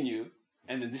continue,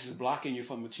 and then this is blocking you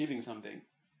from achieving something,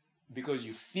 because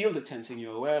you feel the tensing,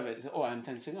 you're aware of it. You say, oh, I'm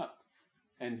tensing up,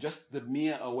 and just the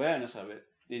mere awareness of it,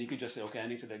 then you could just say, okay, I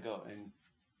need to let go, and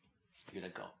you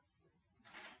let go.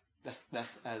 That's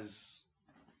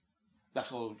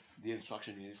all the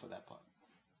instruction you need for that part.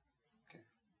 Okay.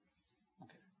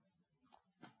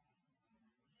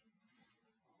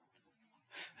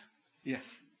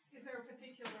 Yes. Is there a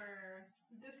particular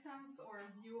distance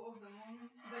or view of the moon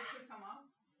that should come up?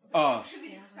 Should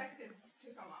be expected to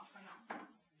come up or not?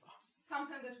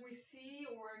 Something that we see,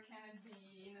 or can it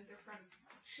be in a different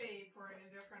shape or in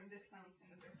a different distance,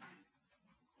 in a different?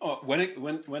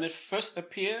 When it first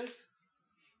appears,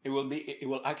 it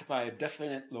will occupy a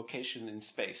definite location in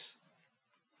space.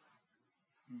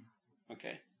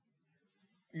 Okay.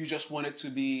 You just want it to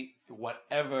be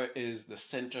whatever is the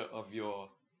center of your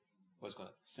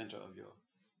center of your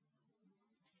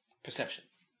perception.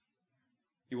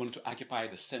 You want it to occupy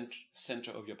the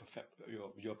center of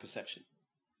your perception.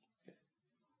 Okay.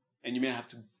 And you may have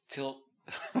to tilt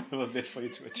a little bit for you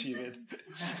to achieve it.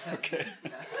 Okay.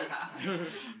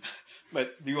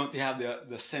 But you want to have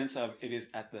the sense of it is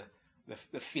at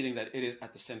the feeling that it is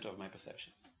at the center of my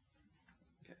perception.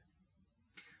 Okay.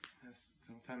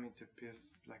 Sometimes it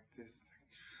appears like this.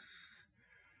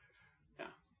 Yeah.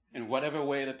 In whatever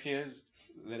way it appears,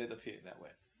 let it appear that way.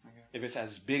 Okay. If it's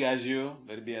as big as you,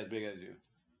 let it be as big as you.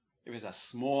 If it's as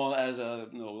small as a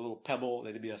little pebble,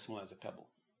 let it be as small as a pebble.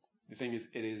 The thing is,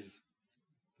 it is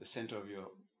the center of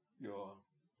your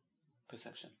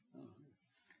perception. Oh,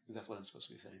 that's what I'm supposed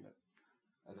to be saying, but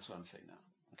that's what I'm saying now.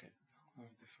 Okay.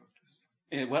 The focus.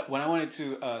 And what I wanted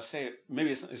to say, maybe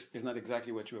it's not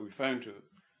exactly what you were referring to.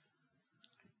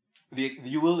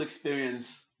 You will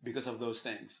experience, because of those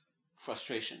things,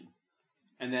 frustration,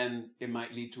 and then it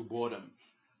might lead to boredom.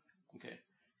 Okay.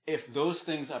 If those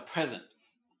things are present,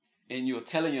 and you're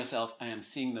telling yourself, I am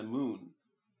seeing the moon,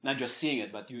 not just seeing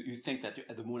it, but you think that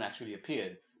the moon actually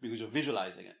appeared because you're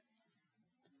visualizing it.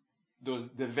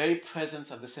 The very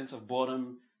presence of the sense of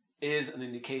boredom is an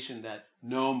indication that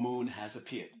no moon has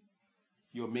appeared.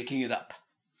 You're making it up.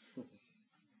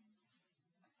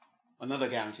 Another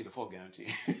guarantee, the fourth guarantee.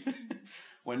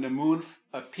 When the moon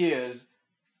appears,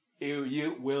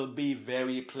 it will be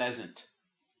very pleasant.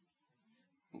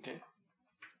 Okay?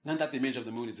 Not that the image of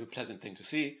the moon is a pleasant thing to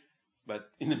see,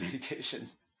 but in the meditation,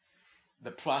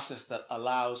 the process that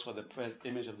allows for the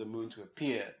image of the moon to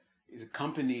appear is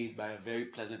accompanied by a very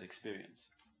pleasant experience.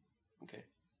 Okay?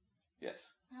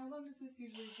 Yes? How long does this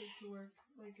usually take to work?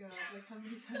 Like how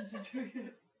many times into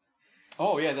it?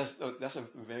 Oh yeah, that's a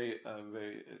very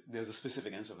there's a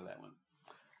specific answer for that one.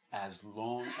 As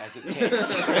long as it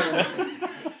takes.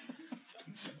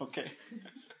 Okay.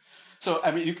 So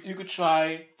I mean, you could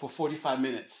try for 45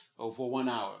 minutes or for 1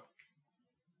 hour,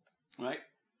 right?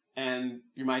 And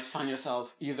you might find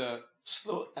yourself either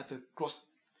slow at the cross,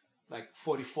 like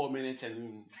 44 minutes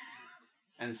and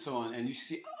so on, and you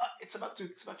see it's about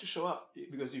to show up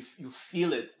because you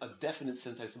feel it, a definite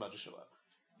sense that it's about to show up.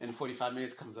 And 45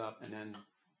 minutes comes up, and then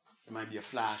it might be a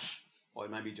flash, or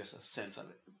it might be just a sense of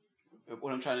it.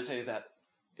 What I'm trying to say is that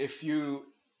if you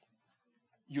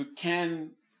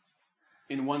can,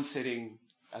 in one sitting,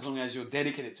 as long as you're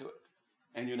dedicated to it,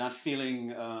 and you're not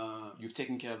feeling you've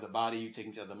taken care of the body, you've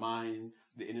taken care of the mind,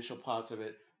 the initial parts of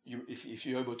it, if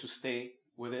you're able to stay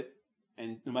with it,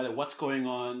 and no matter what's going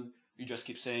on, you just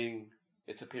keep saying,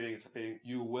 it's appearing,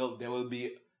 there will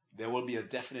be a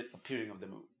definite appearing of the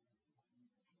moon.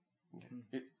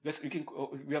 Okay.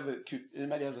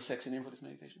 Anybody has a sexy name for this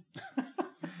meditation?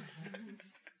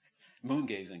 Moon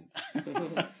gazing. But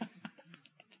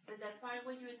that part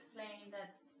where you explain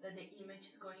that the image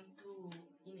is going to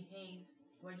enhance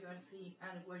what you are seeing,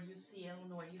 and where you see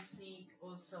and where you see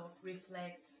also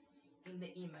reflects in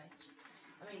the image.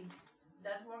 I mean,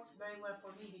 that works very well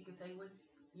for me because I was,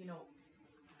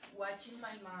 watching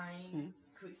my mind,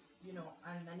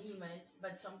 and an image,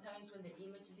 but sometimes when the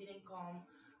image didn't come,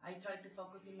 I tried to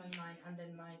focus in my mind and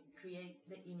then create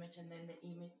the image and then the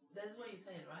image. That's what you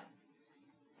said, right?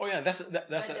 Oh yeah, that's But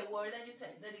the word that you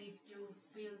said, that if you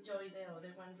feel joy, the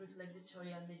other one reflects the joy,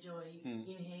 and the joy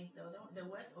enhances the other one. The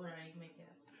words, or I make it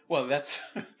up? Well, that's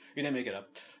you didn't make it up.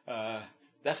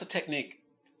 That's a technique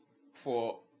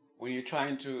for when you're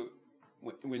trying to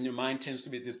when your mind tends to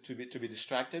be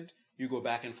distracted, you go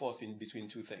back and forth in between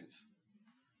two things: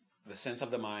 the sense of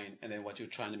the mind and then what you're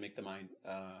trying to make the mind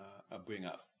bring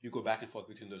up. You go back and forth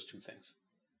between those two things.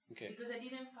 Okay. Because I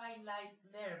didn't find light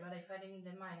there, but I found it in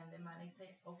the mind, and the mind I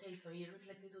say, okay, so it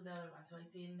reflected to the other one, so I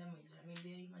see it in the image. I mean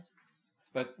the image.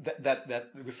 But that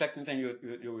reflecting thing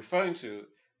you're referring to,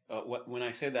 when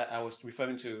I said that, I was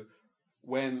referring to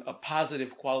when a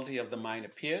positive quality of the mind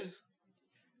appears,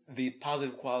 the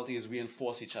positive qualities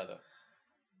reinforce each other.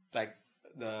 Like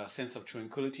the sense of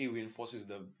tranquility reinforces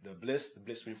the bliss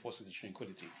reinforces the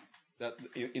tranquility. That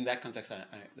in that context,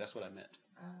 that's what I meant.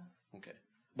 Okay.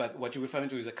 But what you're referring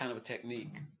to is a kind of a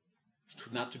technique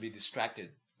not to be distracted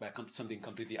by something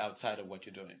completely outside of what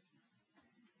you're doing,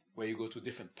 where you go to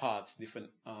different parts,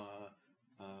 different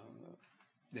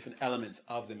elements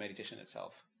of the meditation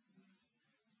itself.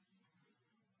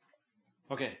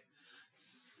 Okay.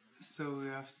 So we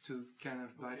have to kind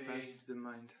of bypass the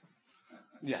mind.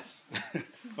 Yes.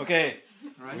 Okay.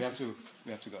 Right. We have to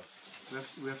go.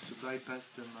 We have to bypass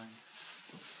the mind.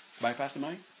 Bypass the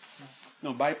mind?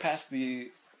 No, bypass the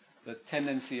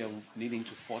tendency of needing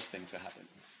to force things to happen.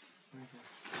 Okay.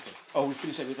 Oh, we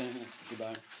finished everything.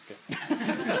 Goodbye. Okay.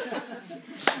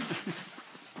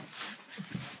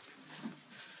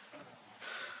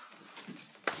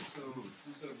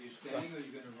 So are you staying or are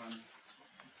you going to run?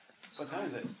 What time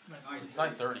is it?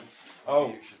 9:30.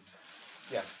 Oh.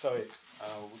 Yeah, sorry.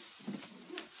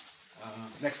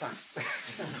 Next time.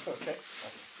 Okay.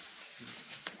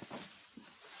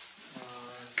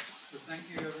 So thank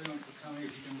you everyone for coming.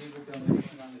 If you can leave a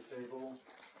donation on the table.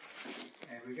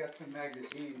 And we got some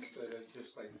magazines that are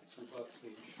just like $2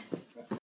 each.